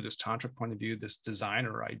from the Buddhist Tantric point of view, this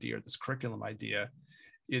designer idea, this curriculum idea,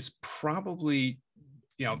 is probably,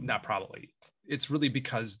 not probably, it's really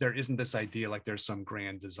because there isn't this idea like there's some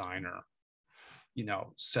grand designer,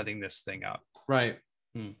 setting this thing up. Right.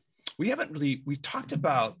 We've talked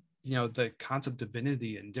about, the concept of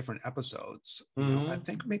divinity in different episodes. I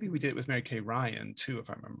think maybe we did it with Mary Kay Ryan too, if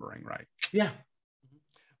I'm remembering right. Yeah.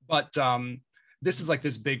 But this is like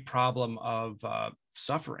this big problem of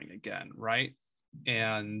suffering again, right?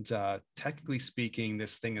 And technically speaking,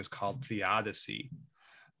 this thing is called theodicy.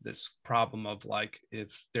 This problem of like,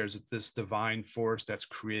 if there's this divine force that's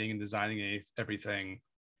creating and designing everything,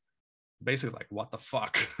 basically like, what the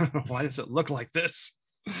fuck? Why does it look like this?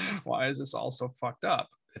 Why is this all so fucked up?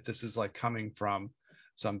 If this is like coming from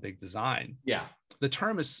some big design. Yeah. The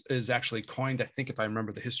term is actually coined, I think, if I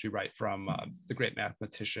remember the history right, from the great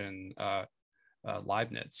mathematician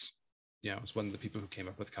Leibniz. Is one of the people who came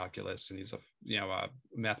up with calculus, and he's a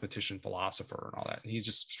mathematician, philosopher, and all that. And he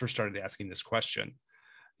just first started asking this question,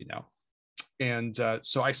 And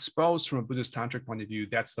so I suppose from a Buddhist Tantric point of view,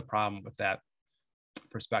 that's the problem with that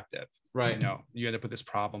perspective. Right. You end up with this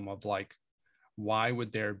problem of like, why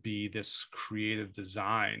would there be this creative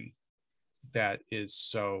design that is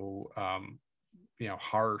so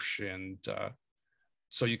harsh and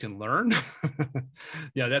so you can learn?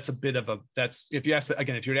 That's a bit of if you were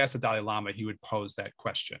to ask the Dalai Lama, he would pose that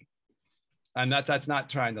question. And that's not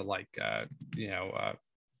trying to like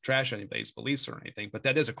trash anybody's beliefs or anything, but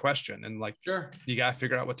that is a question, and like Sure. you got to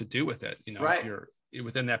figure out what to do with it. Right. If you're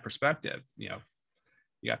within that perspective, you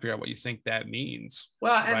got to figure out what you think that means.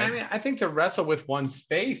 Well, and right? I mean, I think to wrestle with one's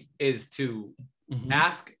faith is to Mhm.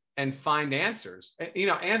 ask and find answers.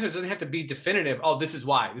 Answers doesn't have to be definitive. Oh, this is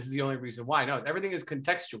why. This is the only reason why. No, everything is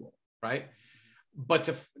contextual, right? But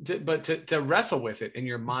to wrestle with it in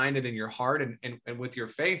your mind and in your heart and with your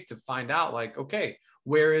faith to find out, like, okay,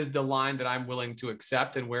 where is the line that I'm willing to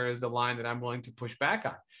accept and where is the line that I'm willing to push back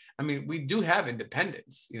on? I mean, we do have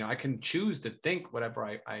independence. I can choose to think whatever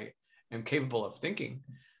I am capable of thinking.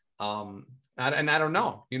 And I don't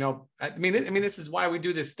know. I mean, this is why we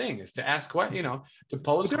do this thing, is to ask what to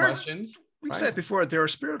pose questions. We've right? said before, there are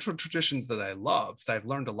spiritual traditions that I love, that I've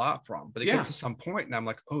learned a lot from, but it Yeah. gets to some point and I'm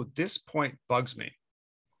like, oh, this point bugs me.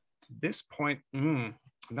 This point, I'm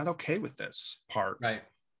not okay with this part Right.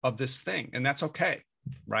 of this thing. And that's okay,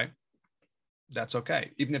 right? That's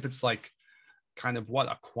okay. Even if it's like kind of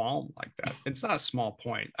a qualm like that. It's not a small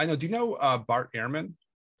point. I know. Do you know Bart Ehrman?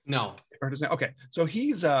 No. Heard his name? Okay. So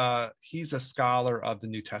he's a scholar of the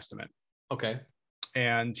New Testament. Okay.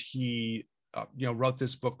 And he wrote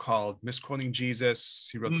this book called Misquoting Jesus.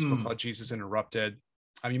 He wrote this book called Jesus Interrupted.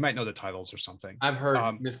 I mean, you might know the titles or something. I've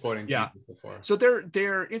heard misquoting yeah. Jesus before. So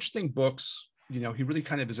they're interesting books. He really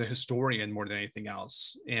kind of is a historian more than anything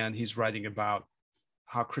else. And he's writing about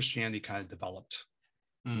how Christianity kind of developed.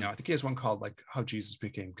 I think he has one called like How Jesus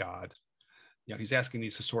Became God. He's asking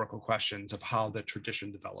these historical questions of how the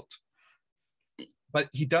tradition developed. But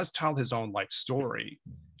he does tell his own life story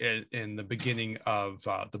in the beginning of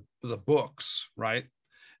the books, right?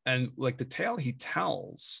 And like the tale he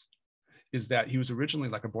tells is that he was originally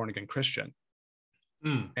like a born-again Christian.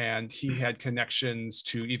 And he had connections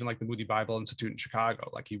to even like the Moody Bible Institute in Chicago.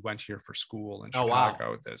 Like he went here for school in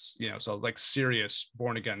Chicago. Wow. So like serious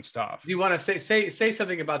born-again stuff. Do you want to say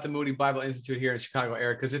something about the Moody Bible Institute here in Chicago,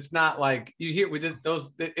 Eric? Because it's not like you hear with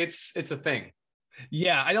those. It's a thing.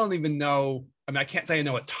 Yeah, I don't even know. I mean, I can't say I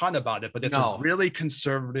know a ton about it, but it's a really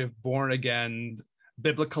conservative, born again,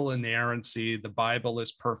 biblical inerrancy. The Bible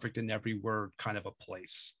is perfect in every word kind of a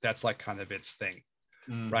place. That's like kind of its thing,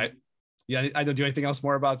 right? Yeah, I don't do anything else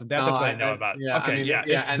more about that. That's what I know about it. Yeah, okay,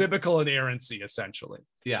 it's biblical inerrancy, essentially.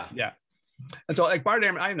 Yeah. And so like Bart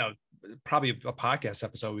Ehrman, I know probably a podcast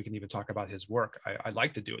episode, we can even talk about his work. I'd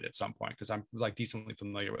like to do it at some point because I'm like decently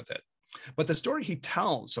familiar with it. But the story he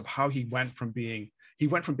tells of how he went from being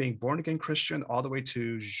born again Christian all the way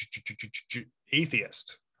to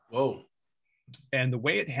atheist. Whoa. And the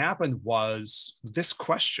way it happened was this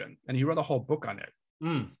question, and he wrote a whole book on it.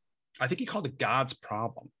 I think he called it God's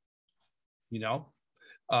Problem,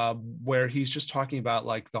 where he's just talking about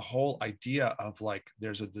like the whole idea of like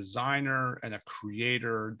there's a designer and a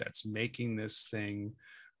creator that's making this thing.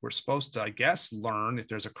 We're supposed to, I guess, learn if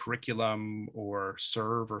there's a curriculum or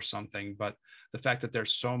serve or something, but the fact that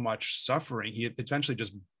there's so much suffering, he eventually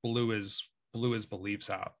just blew his beliefs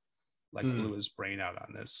out, like blew his brain out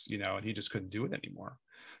on this, and he just couldn't do it anymore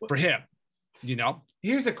for him,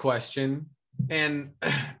 Here's a question, and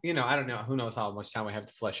I don't know, who knows how much time we have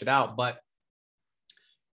to flesh it out, but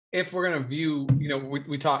if we're going to view,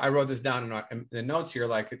 I wrote this down in the notes here,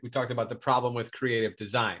 like we talked about the problem with creative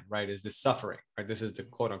design, right? Is this suffering, right? This is the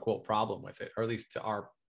quote unquote problem with it, or at least to our,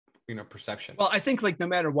 perception. Well, I think like no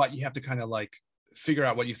matter what, you have to kind of like figure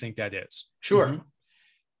out what you think that is. Sure.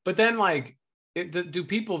 But then like, do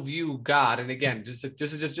people view God? And again, just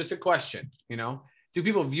a question, do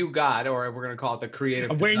people view God, or we're going to call it the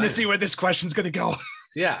creative I'm waiting to see where this question's going to go.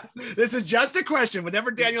 Yeah. This is just a question.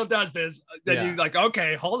 Whenever Daniel does this, then you're like,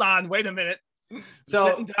 okay, hold on, wait a minute. So I'm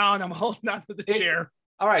sitting down, I'm holding on to the chair.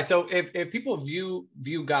 All right. So if people view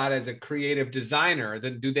God as a creative designer,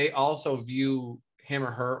 then do they also view him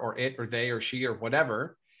or her or it or they or she or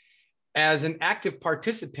whatever as an active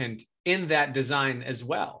participant in that design as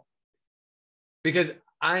well? Because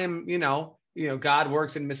I am, God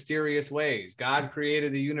works in mysterious ways. God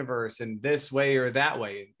created the universe in this way or that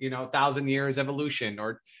way, 1,000 years evolution,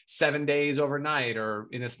 or 7 days overnight, or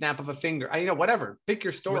in a snap of a finger, whatever, pick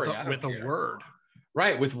your story. With a word.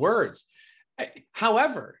 Right. With words.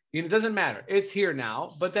 However, it doesn't matter. It's here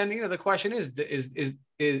now. But then, the question is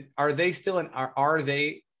are they still are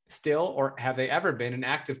they still, or have they ever been an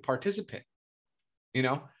active participant?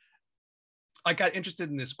 I got interested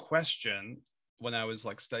in this question when I was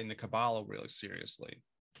like studying the Kabbalah really seriously.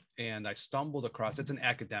 And I stumbled across, it's an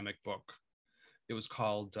academic book. It was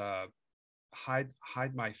called Hide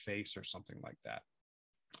My Face or something like that.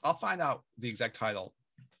 I'll find out the exact title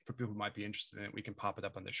for people who might be interested in it. We can pop it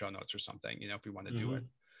up on the show notes or something, if we want to do it.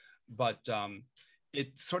 But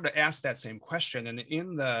it sort of asked that same question. And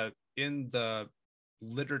in the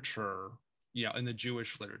literature, in the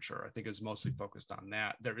Jewish literature, I think is mostly focused on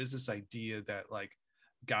that. There is this idea that like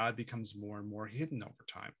God becomes more and more hidden over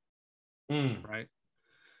time, right?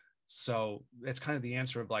 So it's kind of the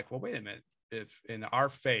answer of like, well, wait a minute. If in our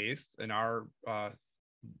faith, in our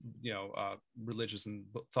religious and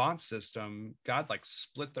thought system, God like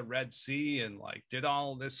split the Red Sea and like did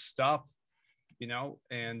all this stuff,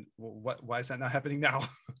 and why is that not happening now?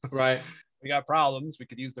 Right. We got problems. We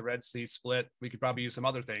could use the Red Sea split. We could probably use some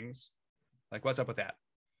other things. Like, what's up with that?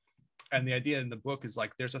 And the idea in the book is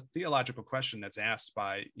like, there's a theological question that's asked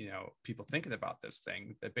by, people thinking about this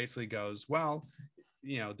thing that basically goes, well,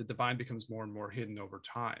 the divine becomes more and more hidden over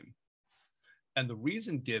time. And the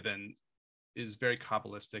reason given is very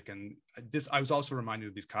Kabbalistic. And I was also reminded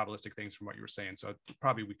of these Kabbalistic things from what you were saying. So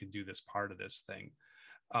probably we could do this part of this thing.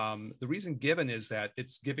 The reason given is that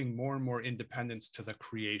it's giving more and more independence to the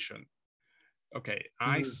creation. Okay,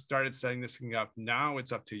 I started setting this thing up. Now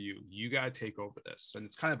it's up to you. You got to take over this. And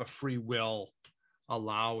it's kind of a free will,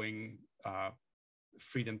 allowing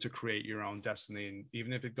freedom to create your own destiny. And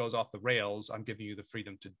even if it goes off the rails, I'm giving you the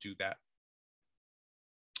freedom to do that.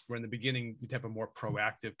 Where in the beginning, you'd have a more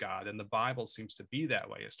proactive God. And the Bible seems to be that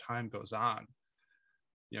way. As time goes on,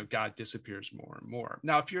 God disappears more and more.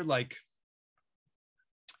 Now, if you're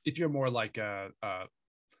more like a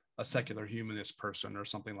secular humanist person or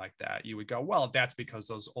something like that, you would go, well, that's because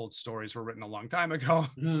those old stories were written a long time ago.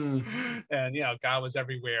 And, God was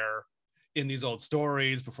everywhere in these old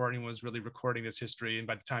stories before anyone was really recording this history. And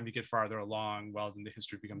by the time you get farther along, well, then the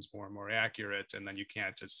history becomes more and more accurate. And then you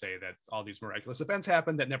can't just say that all these miraculous events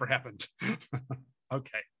happened that never happened.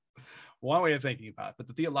 Okay. One way of thinking about it. But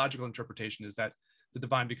the theological interpretation is that the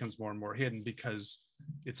divine becomes more and more hidden because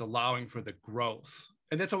it's allowing for the growth.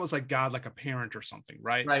 And that's almost like God, like a parent or something,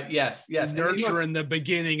 right? Right. Yes. Yes. Nurture in the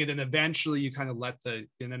beginning, and then eventually you kind of and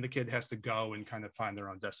then the kid has to go and kind of find their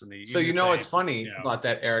own destiny. So what's funny about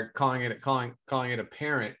that, Eric, calling it a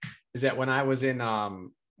parent, is that when I was in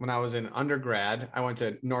undergrad, I went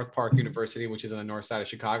to North Park University, which is on the north side of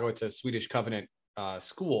Chicago. It's a Swedish Covenant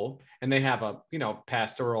school, and they have a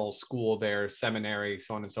pastoral school there, seminary,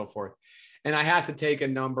 so on and so forth. And I had to take a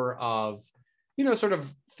number of sort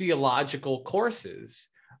of theological courses,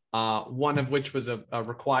 one of which was the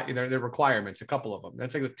requirements, a couple of them.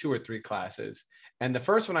 That's like the 2 or 3 classes. And the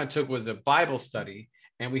first one I took was a Bible study,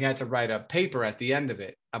 and we had to write a paper at the end of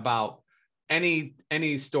it about any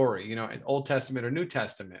story, an Old Testament or New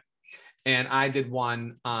Testament. And I did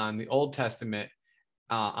one on the Old Testament,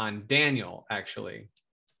 on Daniel, actually.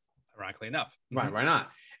 Ironically enough. Right, why not?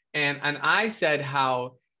 And I said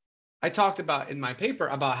how I talked about in my paper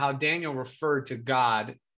about how Daniel referred to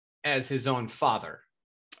God as his own father,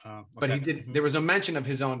 but he did. There was no mention of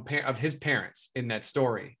his parents in that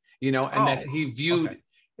story, that he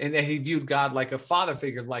viewed God like a father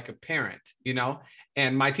figure, like a parent,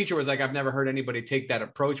 And my teacher was like, "I've never heard anybody take that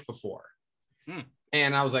approach before,"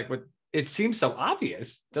 and I was like, "But it seems so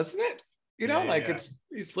obvious, doesn't it?"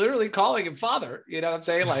 He's literally calling him father. You know what I'm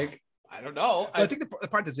saying? Like, I don't know. I think the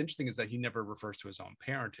part that's interesting is that he never refers to his own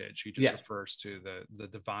parentage. He just refers to the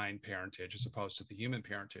divine parentage as opposed to the human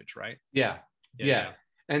parentage, right? Yeah.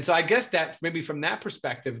 And so I guess that maybe from that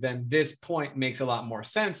perspective, then this point makes a lot more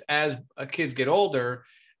sense. As kids get older,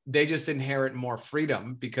 they just inherit more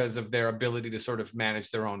freedom because of their ability to sort of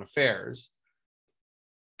manage their own affairs.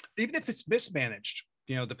 Even if it's mismanaged,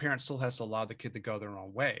 the parent still has to allow the kid to go their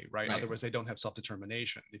own way, right? Otherwise, they don't have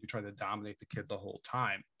self-determination if you try to dominate the kid the whole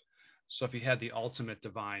time. So if you had the ultimate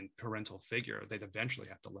divine parental figure, they'd eventually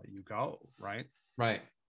have to let you go, right? Right.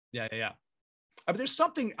 Yeah. But there's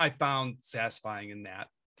something I found satisfying in that.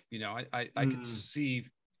 I could see,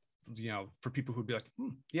 for people who'd be like,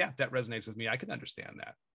 yeah, that resonates with me. I can understand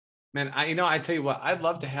that. Man, I tell you what, I'd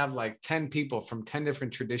love to have like 10 people from 10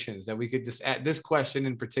 different traditions that we could just add this question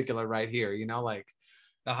in particular right here,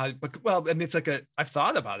 but well, I mean, it's like I've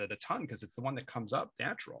thought about it a ton because it's the one that comes up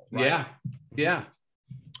natural. Right? Yeah.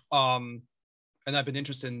 And I've been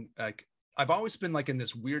interested in, like, I've always been like in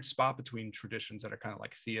this weird spot between traditions that are kind of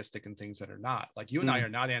like theistic and things that are not. Like you and I are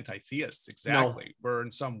not anti-theists exactly. No. We're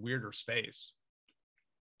in some weirder space,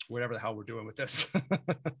 whatever the hell we're doing with this.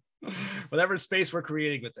 Whatever space we're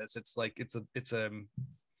creating with this, it's like it's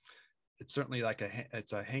certainly like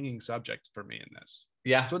it's a hanging subject for me in this.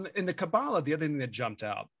 Yeah. So in the Kabbalah, the other thing that jumped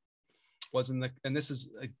out was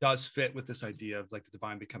it does fit with this idea of like the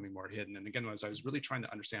divine becoming more hidden. And again, as I was really trying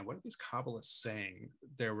to understand what are these Kabbalists saying,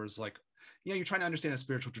 there was like, you're trying to understand a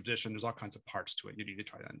spiritual tradition. There's all kinds of parts to it. You need to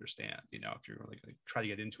try to understand, if you're really going to try to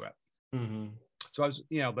get into it. Mm-hmm. So I was,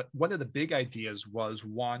 but one of the big ideas was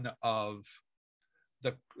one of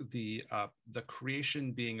the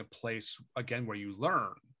creation being a place again where you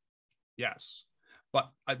learn, yes, but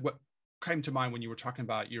what came to mind when you were talking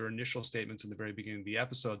about your initial statements in the very beginning of the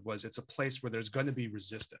episode was it's a place where there's going to be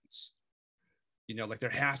resistance. Like there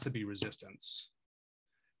has to be resistance.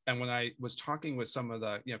 And when I was talking with some of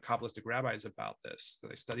the Kabbalistic rabbis about this,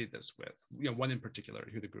 that I studied this with, one in particular,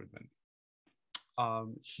 Yehuda Grudman,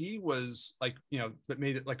 he was like, but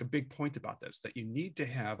made it like a big point about this, that you need to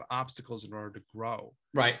have obstacles in order to grow.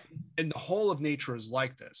 Right. And the whole of nature is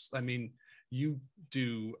like this. I mean, you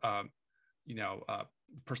do,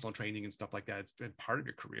 personal training and stuff like that. It's been part of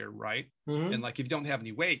your career, right? Mm-hmm. And like, if you don't have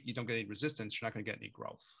any weight, you don't get any resistance, you're not going to get any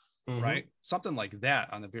growth, mm-hmm. right? Something like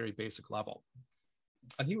that on a very basic level.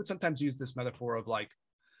 And he would sometimes use this metaphor of like,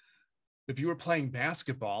 if you were playing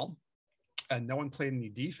basketball and no one played any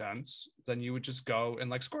defense, then you would just go and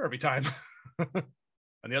like score every time. And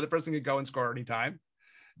the other person could go and score anytime.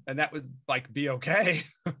 And that would like be okay,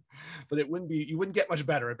 but you wouldn't get much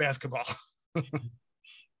better at basketball. Mm-hmm.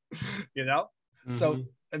 So,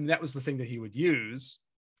 and that was the thing that he would use,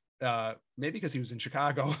 maybe because he was in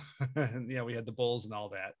Chicago and, we had the Bulls and all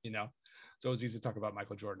that, so it was easy to talk about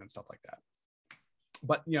Michael Jordan and stuff like that.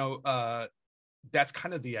 But, that's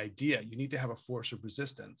kind of the idea. You need to have a force of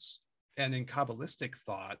resistance. And in Kabbalistic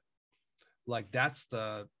thought, like that's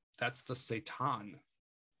the Satan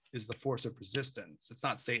is the force of resistance. It's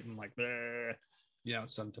not Satan like,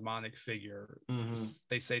 some demonic figure. Mm-hmm.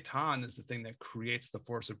 Satan is the thing that creates the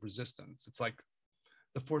force of resistance. It's like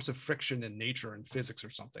the force of friction in nature and physics or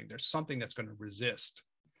something. There's something that's going to resist.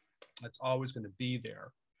 That's always going to be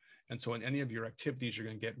there. And so in any of your activities, you're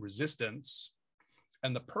going to get resistance.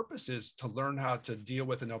 And the purpose is to learn how to deal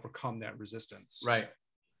with and overcome that resistance. Right.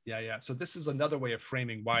 Yeah. So this is another way of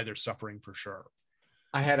framing why they're suffering for sure.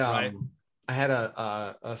 I had a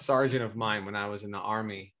sergeant of mine when I was in the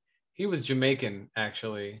Army. He was Jamaican,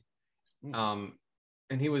 actually.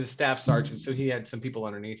 And he was a staff sergeant. So he had some people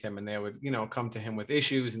underneath him and they would, come to him with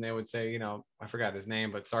issues and they would say, I forgot his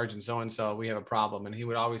name, but Sergeant so-and-so, we have a problem. And he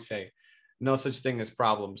would always say, no such thing as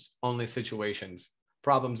problems, only situations.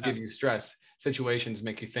 Problems give you stress. Situations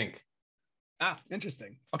make you think.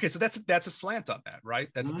 Interesting. Okay, so that's a slant on that, right?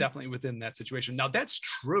 That's definitely within that situation. Now that's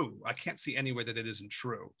true. I can't see any way that it isn't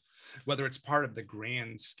true. Whether it's part of the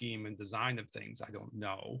grand scheme and design of things, I don't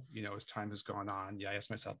know. As time has gone on, I asked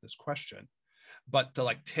myself this question. But to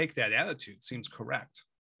like take that attitude seems correct.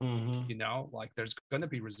 Mm-hmm. Like there's going to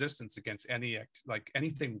be resistance against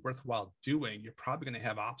anything worthwhile doing. You're probably going to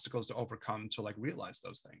have obstacles to overcome to like realize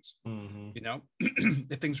those things. Mm-hmm.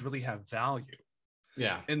 If things really have value.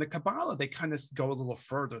 Yeah. In the Kabbalah, they kind of go a little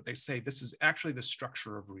further. They say this is actually the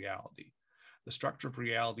structure of reality. The structure of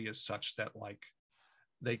reality is such that like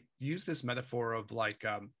they use this metaphor of like,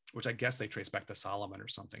 which I guess they trace back to Solomon or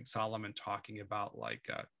something. Solomon talking about like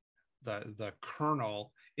the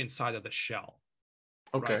kernel inside of the shell.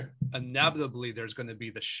 Okay. Right? Inevitably, there's going to be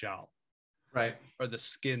the shell. Right. Or the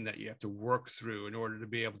skin that you have to work through in order to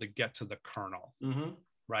be able to get to the kernel. Mm-hmm.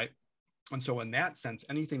 Right. And so in that sense,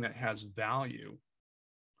 anything that has value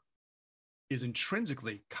is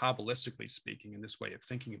intrinsically, Kabbalistically speaking, in this way of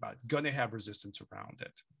thinking about it, going to have resistance around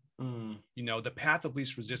it. The path of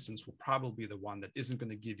least resistance will probably be the one that isn't going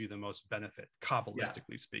to give you the most benefit,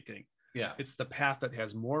 Kabbalistically speaking. Yeah. It's the path that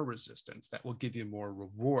has more resistance that will give you more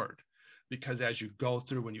reward, because as you go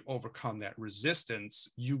through and you overcome that resistance,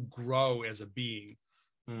 you grow as a being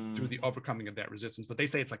through the overcoming of that resistance. But they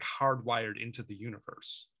say it's like hardwired into the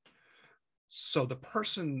universe. So the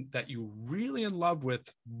person that you're really in love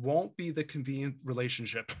with won't be the convenient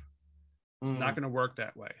relationship. It's not going to work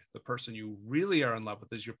that way. The person you really are in love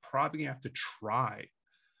with is you're probably going to have to try,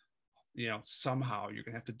 somehow you're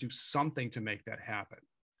going to have to do something to make that happen,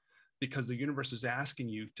 because the universe is asking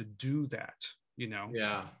you to do that,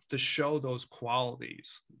 to show those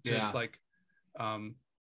qualities, to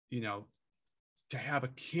to have a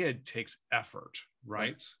kid takes effort,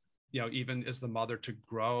 right? Even as the mother, to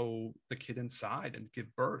grow the kid inside and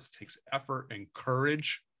give birth takes effort and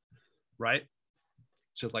courage, right?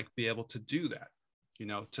 To like be able to do that,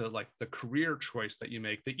 to like the career choice that you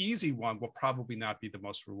make. The easy one will probably not be the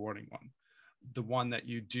most rewarding one. The one that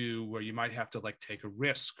you do where you might have to like take a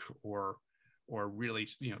risk or really,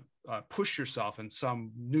 push yourself in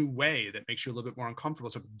some new way that makes you a little bit more uncomfortable.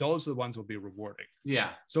 So those are the ones that will be rewarding. Yeah.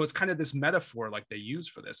 So it's kind of this metaphor like they use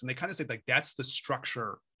for this. And they kind of say like, that's the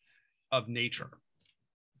structure of nature.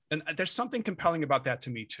 And there's something compelling about that to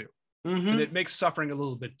me too. Mm-hmm. And it makes suffering a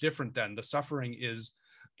little bit different. Then the suffering is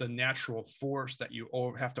the natural force that you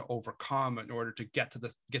have to overcome in order to get to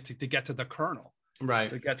the kernel, right?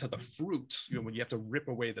 To get to the fruit. When you have to rip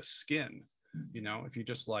away the skin, if you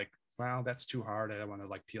just like well, that's too hard. I don't want to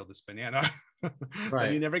like peel this banana. Right.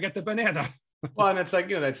 And you never get the banana. Well, and it's like,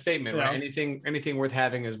 that statement, Yeah. right? Anything worth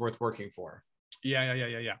having is worth working for.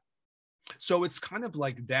 Yeah. So it's kind of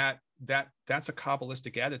like that's a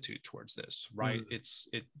Kabbalistic attitude towards this, right? It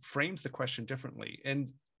frames the question differently.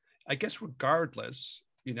 And I guess regardless,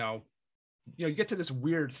 you get to this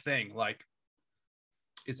weird thing, like,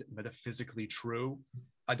 is it metaphysically true?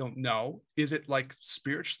 I don't know. Is it like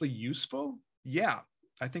spiritually useful? Yeah,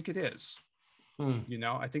 I think it is.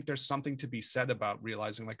 I think there's something to be said about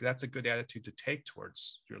realizing like that's a good attitude to take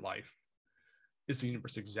towards your life. Is the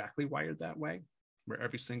universe exactly wired that way, where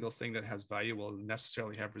every single thing that has value will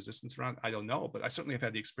necessarily have resistance around? I don't know, but I certainly have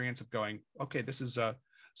had the experience of going, okay, this is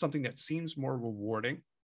something that seems more rewarding,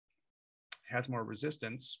 has more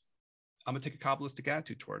resistance. I'm going to take a Kabbalistic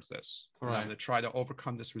attitude towards this. Right. I'm going to try to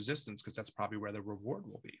overcome this resistance because that's probably where the reward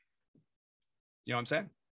will be. You know what I'm saying?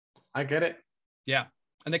 I get it. Yeah.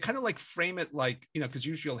 And they kind of like frame it like, because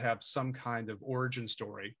usually you'll have some kind of origin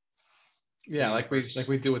story. Yeah, like we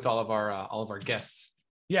do with all of our guests.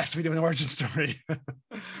 Yes, we do an origin story.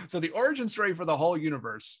 So the origin story for the whole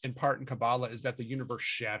universe, in part in Kabbalah, is that the universe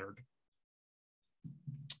shattered.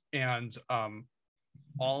 And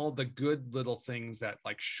all the good little things that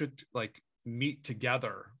like should like meet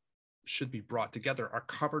together, should be brought together, are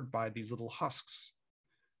covered by these little husks,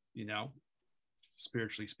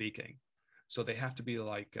 spiritually speaking. So they have to be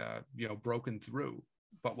like broken through.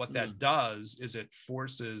 But what that does is it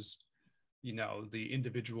forces the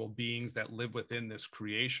individual beings that live within this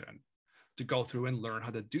creation to go through and learn how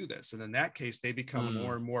to do this. And in that case, they become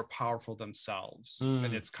more and more powerful themselves.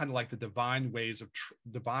 And it's kind of like the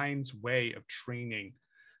divine's way of training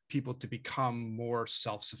people to become more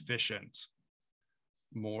self-sufficient,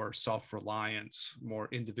 more self-reliant, more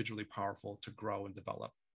individually powerful, to grow and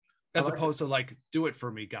develop, as opposed to like, do it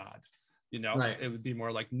for me, God. Right. It would be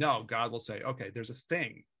more like, no, God will say, okay, there's a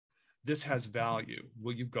thing. This has value.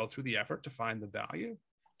 Will you go through the effort to find the value?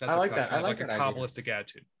 That's I like that. I like a that Kabbalistic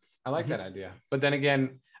attitude. I like that idea. But then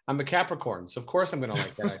again, I'm a Capricorn, so of course I'm going to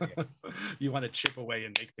like that idea. You want to chip away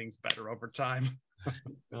and make things better over time.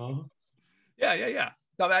 No. Yeah.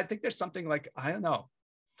 No, I think there's something like, I don't know.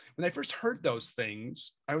 When I first heard those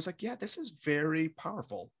things, I was like, yeah, this is very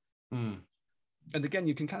powerful. And again,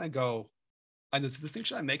 you can kind of go, and this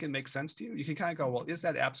distinction I'm making makes sense to you. You can kind of go, well, is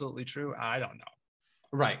that absolutely true? I don't know.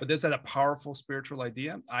 Right. But is that a powerful spiritual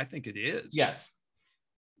idea? I think it is. Yes.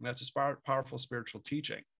 That's a powerful spiritual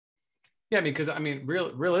teaching. Yeah, because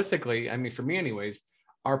realistically, for me anyways,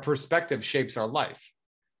 our perspective shapes our life.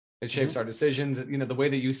 It shapes our decisions. The way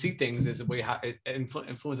that you see things is the way how it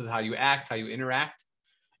influences how you act, how you interact,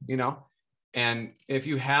 and if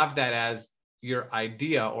you have that as your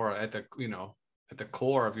idea, or at the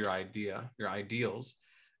core of your idea, your ideals,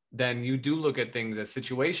 then you do look at things as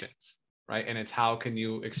situations, right? And it's how can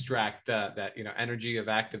you extract that energy of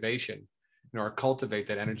activation, or cultivate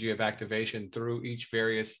that energy of activation through each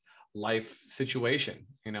various life situation,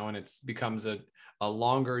 and it becomes a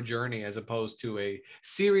longer journey as opposed to a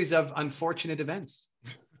series of unfortunate events.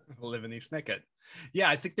 Lemony Snicket. Yeah,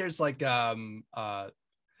 I think there's like, it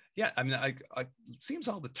seems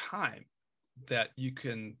all the time that you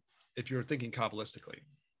can, if you're thinking Kabbalistically,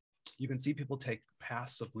 you can see people take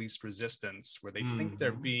paths of least resistance where they think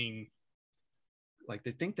they're being, like,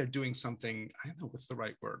 they think they're doing something, I don't know, what's the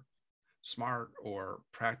right word? Smart or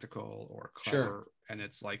practical or clever. Sure. And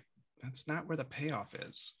it's like, that's not where the payoff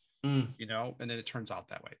is, and then it turns out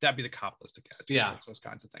that way. That'd be the Kabbalistic attitude. Yeah. Those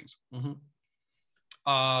kinds of things.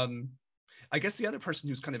 I guess the other person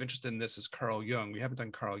who's kind of interested in this is Carl Jung. We haven't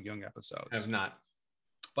done Carl Jung episodes. I have not.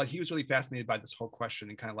 But he was really fascinated by this whole question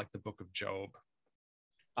and kind of like the Book of Job.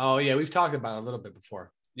 Oh, yeah. We've talked about it a little bit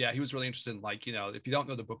before. Yeah. He was really interested in, like, if you don't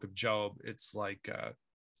know the Book of Job, it's like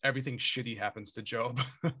everything shitty happens to Job,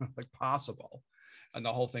 like possible. And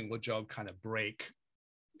the whole thing will Job kind of break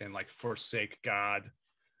and like forsake God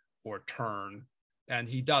or turn. And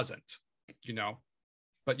he doesn't,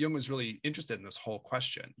 But Jung was really interested in this whole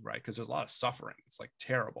question, right? Because there's a lot of suffering. It's like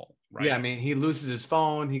terrible, right? Yeah, he loses his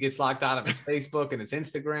phone. He gets locked out of his Facebook and his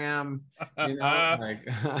Instagram.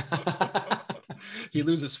 He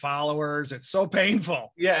loses followers. It's so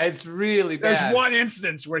painful. Yeah, it's really bad. There's one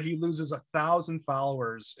instance where he loses 1,000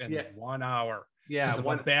 followers in 1 hour. Yeah,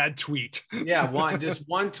 one bad tweet. Just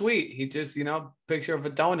one tweet. He just, picture of a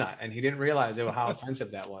donut, and he didn't realize how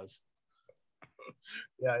offensive that was.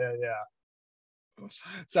 Yeah.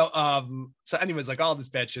 So anyways, like all this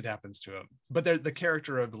bad shit happens to him, but the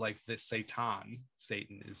character of like the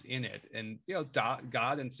Satan is in it, and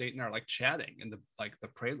God and Satan are like chatting in the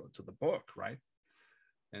prelude to the book, right?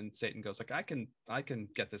 And Satan goes like, I can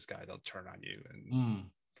get this guy to turn on you, and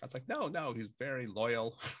God's like, no, he's very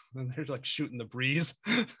loyal. And they're like shooting the breeze.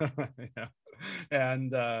 Yeah.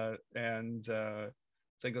 And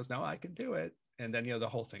Satan goes, no, I can do it. And then, the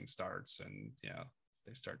whole thing starts, and,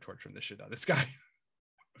 they start torturing the shit out of this guy.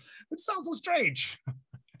 It sounds so strange.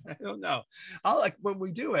 I don't know. When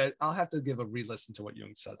we do it, I'll have to give a re-listen to what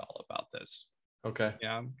Jung said all about this. Okay.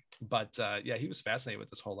 Yeah. But he was fascinated with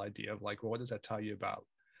this whole idea of like, well, what does that tell you about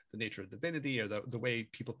the nature of divinity, or the way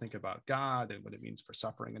people think about God and what it means for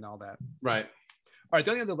suffering and all that. Right. All right.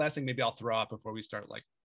 The only other last thing maybe I'll throw out before we start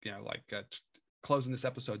closing this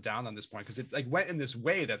episode down on this point, because it like went in this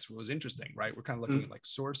way. That's what was interesting, right? We're kind of looking at like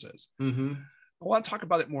sources. Mm-hmm. I want to talk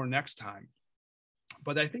about it more next time.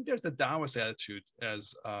 But I think there's the Taoist attitude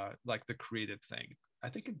as like the creative thing. I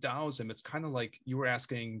think in Taoism, it's kind of like you were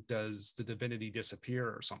asking, does the divinity disappear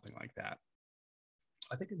or something like that?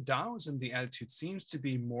 I think in Taoism, the attitude seems to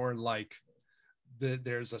be more like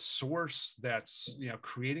there's a source that's,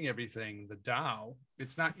 creating everything, the Tao.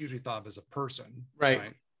 It's not usually thought of as a person. Right.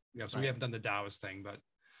 So we haven't done the Taoist thing,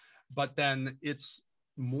 but then it's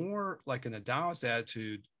more like in a Taoist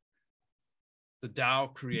attitude, the Tao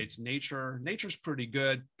creates nature. Nature's pretty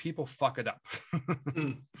good. People fuck it up.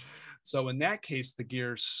 So in that case, the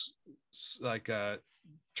gears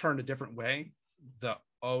turn a different way. The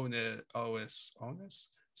onus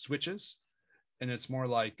switches, and it's more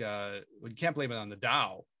like you can't blame it on the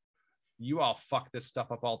Tao. You all fuck this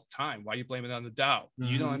stuff up all the time. Why are you blaming it on the Tao?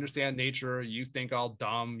 You don't understand nature. You think all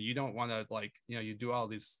dumb. You don't want to you do all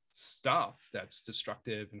this stuff that's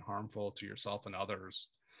destructive and harmful to yourself and others,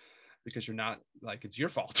 because you're not it's your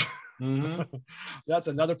fault. That's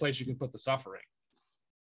another place you can put the suffering,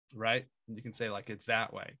 right? And you can say it's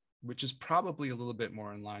that way, which is probably a little bit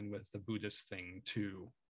more in line with the Buddhist thing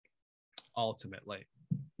too, ultimately.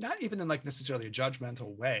 Not even in necessarily a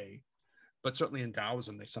judgmental way, but certainly in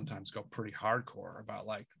Taoism, they sometimes go pretty hardcore about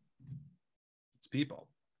it's people.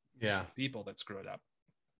 Yeah. It's people that screw it up.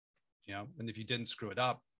 And if you didn't screw it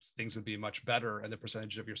up, things would be much better, and the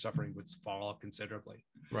percentage of your suffering would fall considerably.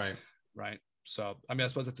 Right. So, I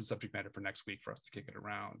suppose it's a subject matter for next week for us to kick it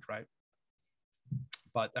around, right?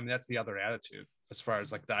 But that's the other attitude as far as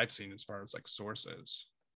that I've seen, as far as sources.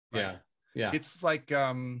 Right? Yeah. It's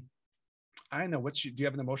I don't know. Do you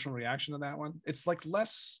have an emotional reaction to that one? It's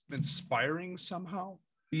less inspiring somehow.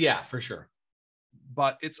 Yeah, for sure.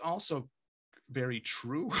 But it's also very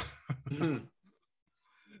true. Mm-hmm.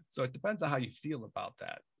 So it depends on how you feel about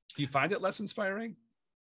that. Do you find it less inspiring?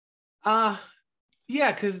 Yeah,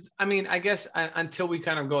 because I guess until we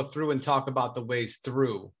kind of go through and talk about the ways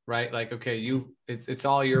through, right? Okay, it's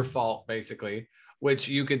all your fault, basically, which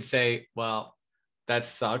you could say, well, that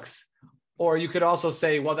sucks. Or you could also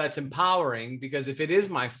say, well, that's empowering, because if it is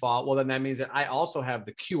my fault, well, then that means that I also have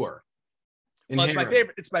the cure. Well,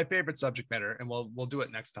 it's my favorite subject matter, and we'll do it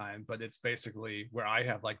next time. But it's basically where I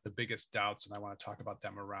have the biggest doubts, and I want to talk about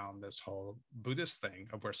them around this whole Buddhist thing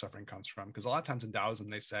of where suffering comes from. Because a lot of times in Taoism,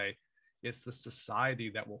 they say it's the society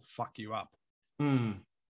that will fuck you up, and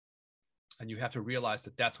you have to realize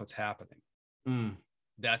that that's what's happening.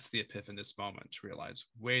 That's the epiphanous moment, to realize,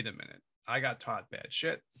 wait a minute, I got taught bad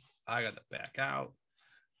shit. I got to back out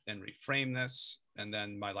and reframe this, and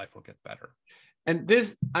then my life will get better. And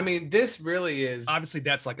this really is, obviously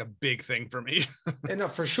that's a big thing for me. No,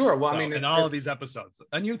 for sure. Well, in all of these episodes,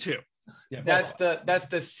 and you too. Yeah, that's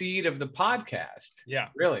the seed of the podcast. Yeah,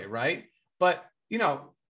 really, right? But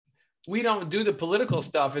we don't do the political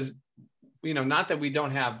stuff. Is not that we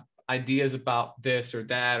don't have ideas about this or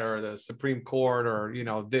that, or the Supreme Court,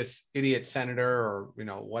 or this idiot senator, or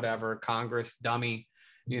whatever Congress dummy.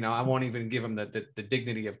 I won't even give him the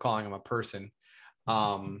dignity of calling him a person.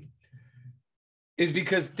 Is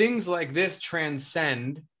because things like this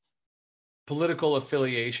transcend political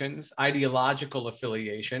affiliations, ideological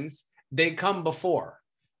affiliations. They come before.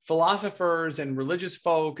 Philosophers and religious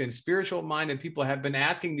folk and spiritual-minded people have been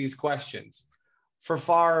asking these questions for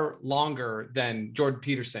far longer than Jordan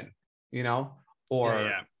Peterson,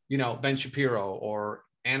 or Ben Shapiro, or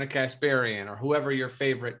Anna Kasparian, or whoever your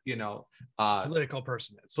favorite, political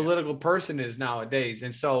person is nowadays.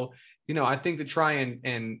 And so, I think to try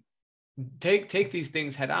and take these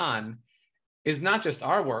things head on is not just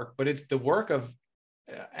our work, but it's the work of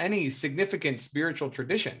any significant spiritual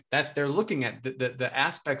tradition. They're looking at the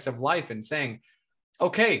aspects of life and saying,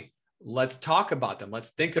 okay, let's talk about them. Let's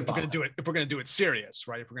think about it. If we're going to do it serious,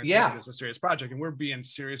 right? If we're going to take it as a serious project, and we're being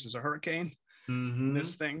serious as a hurricane,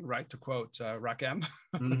 this thing, right? To quote Rakim,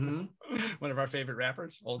 one of our favorite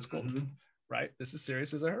rappers, old school, right? This is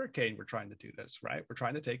serious as a hurricane. We're trying to do this, right? We're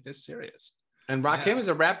trying to take this serious. And Rakim is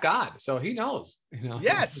a rap god, so he knows, you know.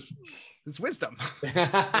 Yes, it's wisdom.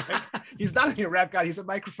 He's not only a rap god, he's a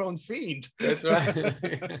microphone fiend. That's right.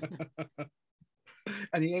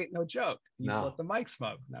 And he ain't no joke. He's let the mic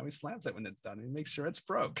smoke. Now he slams it when it's done and he makes sure it's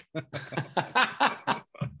broke.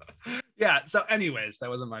 Yeah. So anyways, that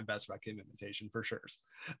wasn't my best Rakim imitation for sure.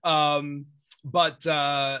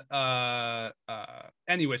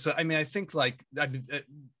 Anyway, so I mean, I think like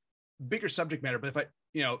bigger subject matter, but if I,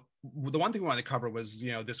 you know, the one thing we wanted to cover was,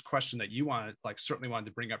 you know, this question that you wanted, like certainly wanted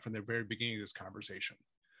to bring up from the very beginning of this conversation.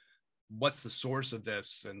 What's the source of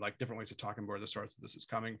this, and like different ways of talking about where the source of this is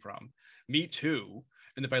coming from. Me too.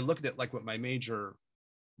 And if I look at it, like what my major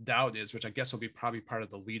doubt is, which I guess will be probably part of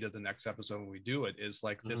the lead of the next episode when we do it, is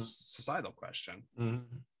like this societal question. And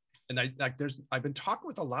I've been talking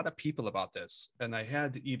with a lot of people about this, and I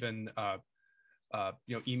had even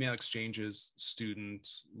you know, email exchanges,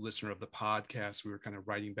 students, listener of the podcast, we were kind of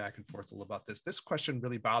writing back and forth a little about this. This question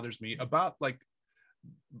really bothers me about like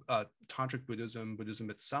tantric Buddhism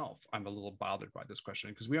itself. I'm a little bothered by this question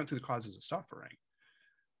because we went through the causes of suffering,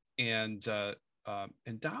 and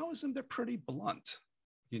in Taoism they're pretty blunt.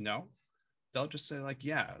 You know, they'll just say like,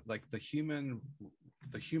 yeah, like the human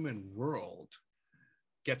world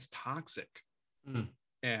gets toxic,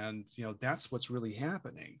 and you know that's what's really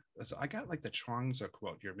happening. So I got like the Chuang-Tzu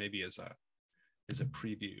quote here, maybe as a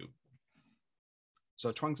preview.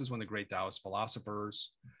 So Chuang-Tzu is one of the great Taoist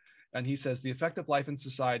philosophers. And he says, the effect of life in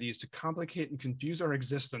society is to complicate and confuse our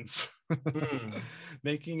existence,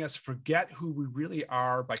 making us forget who we really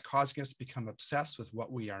are by causing us to become obsessed with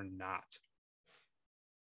what we are not.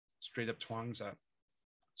 Straight up Chuang-Tzu.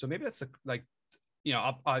 So maybe that's the, like, you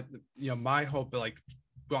know, you know, my hope, like,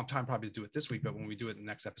 well, I'm time probably to do it this week, but when we do it in the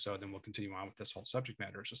next episode, then we'll continue on with this whole subject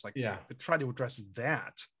matter. It's just like, to try to address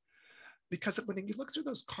that. Because when you look through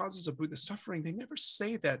those causes of Buddhist suffering, they never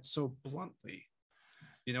say that so bluntly.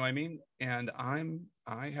 You know what I mean? And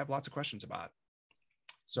I have lots of questions about it.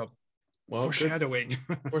 So foreshadowing.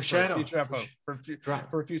 Foreshadowing.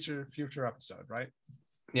 For a future episode, right?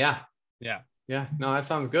 Yeah. No, that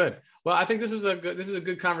sounds good. Well, I think this is a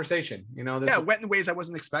good conversation. You know, it went in ways I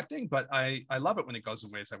wasn't expecting, but I love it when it goes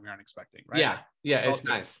in ways that we aren't expecting, right? Yeah, it's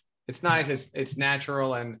nice. It's nice. It's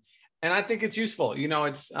natural, and I think it's useful. You know,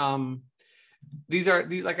 it's these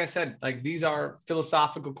like I said, like these are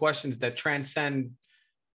philosophical questions that transcend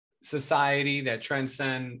society, that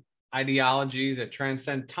transcend ideologies, that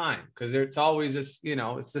transcend time, because it's always this, you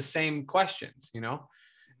know, it's the same questions, you know,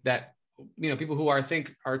 that, you know, people who are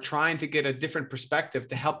trying to get a different perspective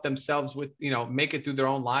to help themselves with, you know, make it through their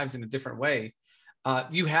own lives in a different way.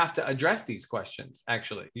 You have to address these questions.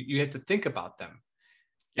 Actually, you have to think about them.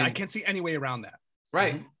 Yeah, I can't see any way around that.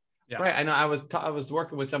 Right. Mm-hmm. Yeah. Right. I know. I was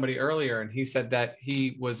working with somebody earlier, and he said that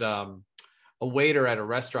he was a waiter at a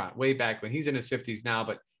restaurant way back when. He's in his 50s now,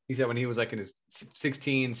 but he said when he was like in his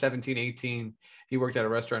 16, 17, 18, he worked at a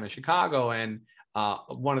restaurant in Chicago, and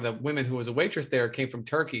one of the women who was a waitress there came from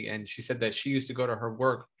Turkey, and she said that she used to go to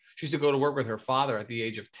work with her father at the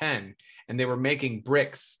age of 10, and they were making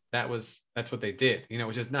bricks. That's what they did, you know,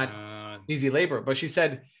 which is not easy labor. But she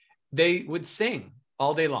said they would sing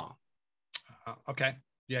all day long. Okay.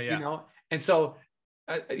 Yeah. You know, and so,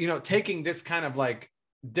 you know, taking this kind of like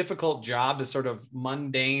difficult job, this sort of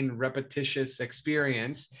mundane, repetitious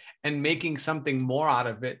experience, and making something more out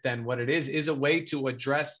of it than what it is a way to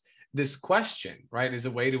address this question, right? Is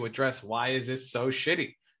a way to address, why is this so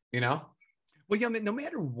shitty, you know? Well, yeah, I mean, no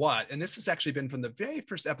matter what, and this has actually been from the very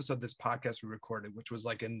first episode of this podcast we recorded, which was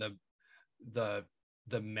like in the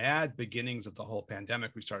mad beginnings of the whole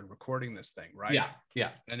pandemic, we started recording this thing, right?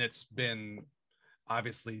 Yeah. And it's been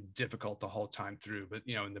obviously difficult the whole time through, but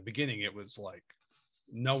you know, in the beginning it was like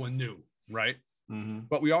no one knew, right? Mm-hmm.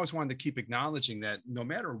 But we always wanted to keep acknowledging that no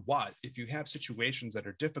matter what, if you have situations that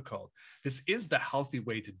are difficult, this is the healthy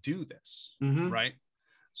way to do this, right?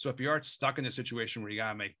 So if you are stuck in a situation where you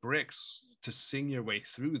gotta make bricks, to sing your way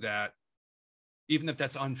through that, even if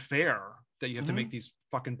that's unfair that you have to make these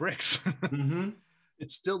fucking bricks,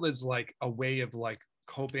 it still is like a way of like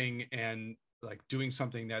coping and like doing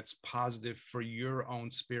something that's positive for your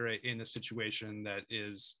own spirit in a situation that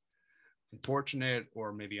is unfortunate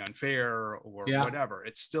or maybe unfair or whatever.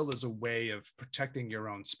 It still is a way of protecting your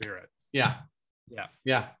own spirit. Yeah.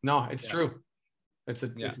 No, it's true. It's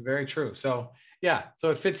very true. So so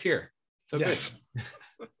it fits here. So good.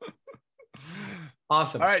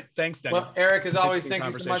 Awesome. All right. Thanks, Danny. Well, Eric, as always, thank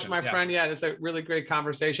you so much, my friend. Yeah, it's a really great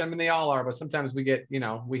conversation. I mean, they all are, but sometimes we get, you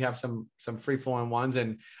know, we have some free-flowing ones,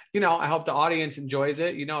 and, you know, I hope the audience enjoys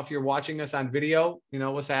it. You know, if you're watching us on video, you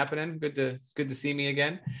know, what's happening. Good to see me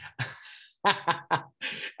again.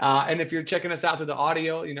 And if you're checking us out through the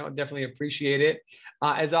audio, definitely appreciate it.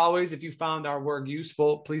 As always, if you found our work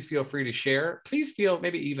useful, please feel free to share. Please feel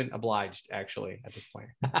maybe even obliged, actually, at this point.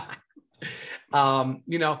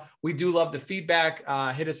 We do love the feedback.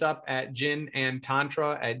 Hit us up at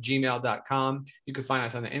ginandtantra@gmail.com. You can find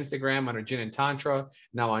us on the Instagram under Gin and Tantra,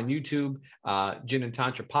 now on YouTube, Gin and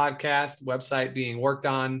Tantra podcast, website being worked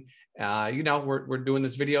on. We're doing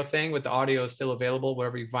this video thing, but the audio is still available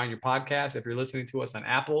wherever you find your podcast. If you're listening to us on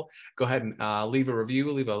Apple, go ahead and leave a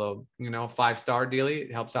review, leave a little, 5-star dealie.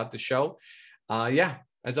 It helps out the show.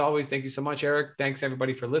 As always, thank you so much, Eric. Thanks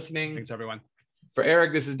everybody for listening. Thanks everyone. For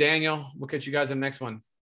Eric, this is Daniel. We'll catch you guys in the next one.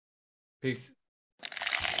 Peace.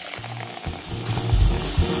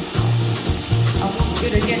 I want you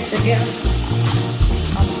to get together.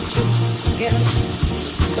 I want you to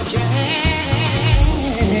put your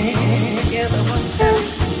hands together one time.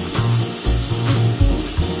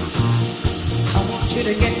 I want you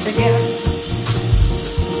to get together.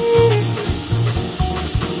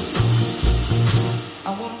 I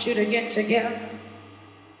want you to get together.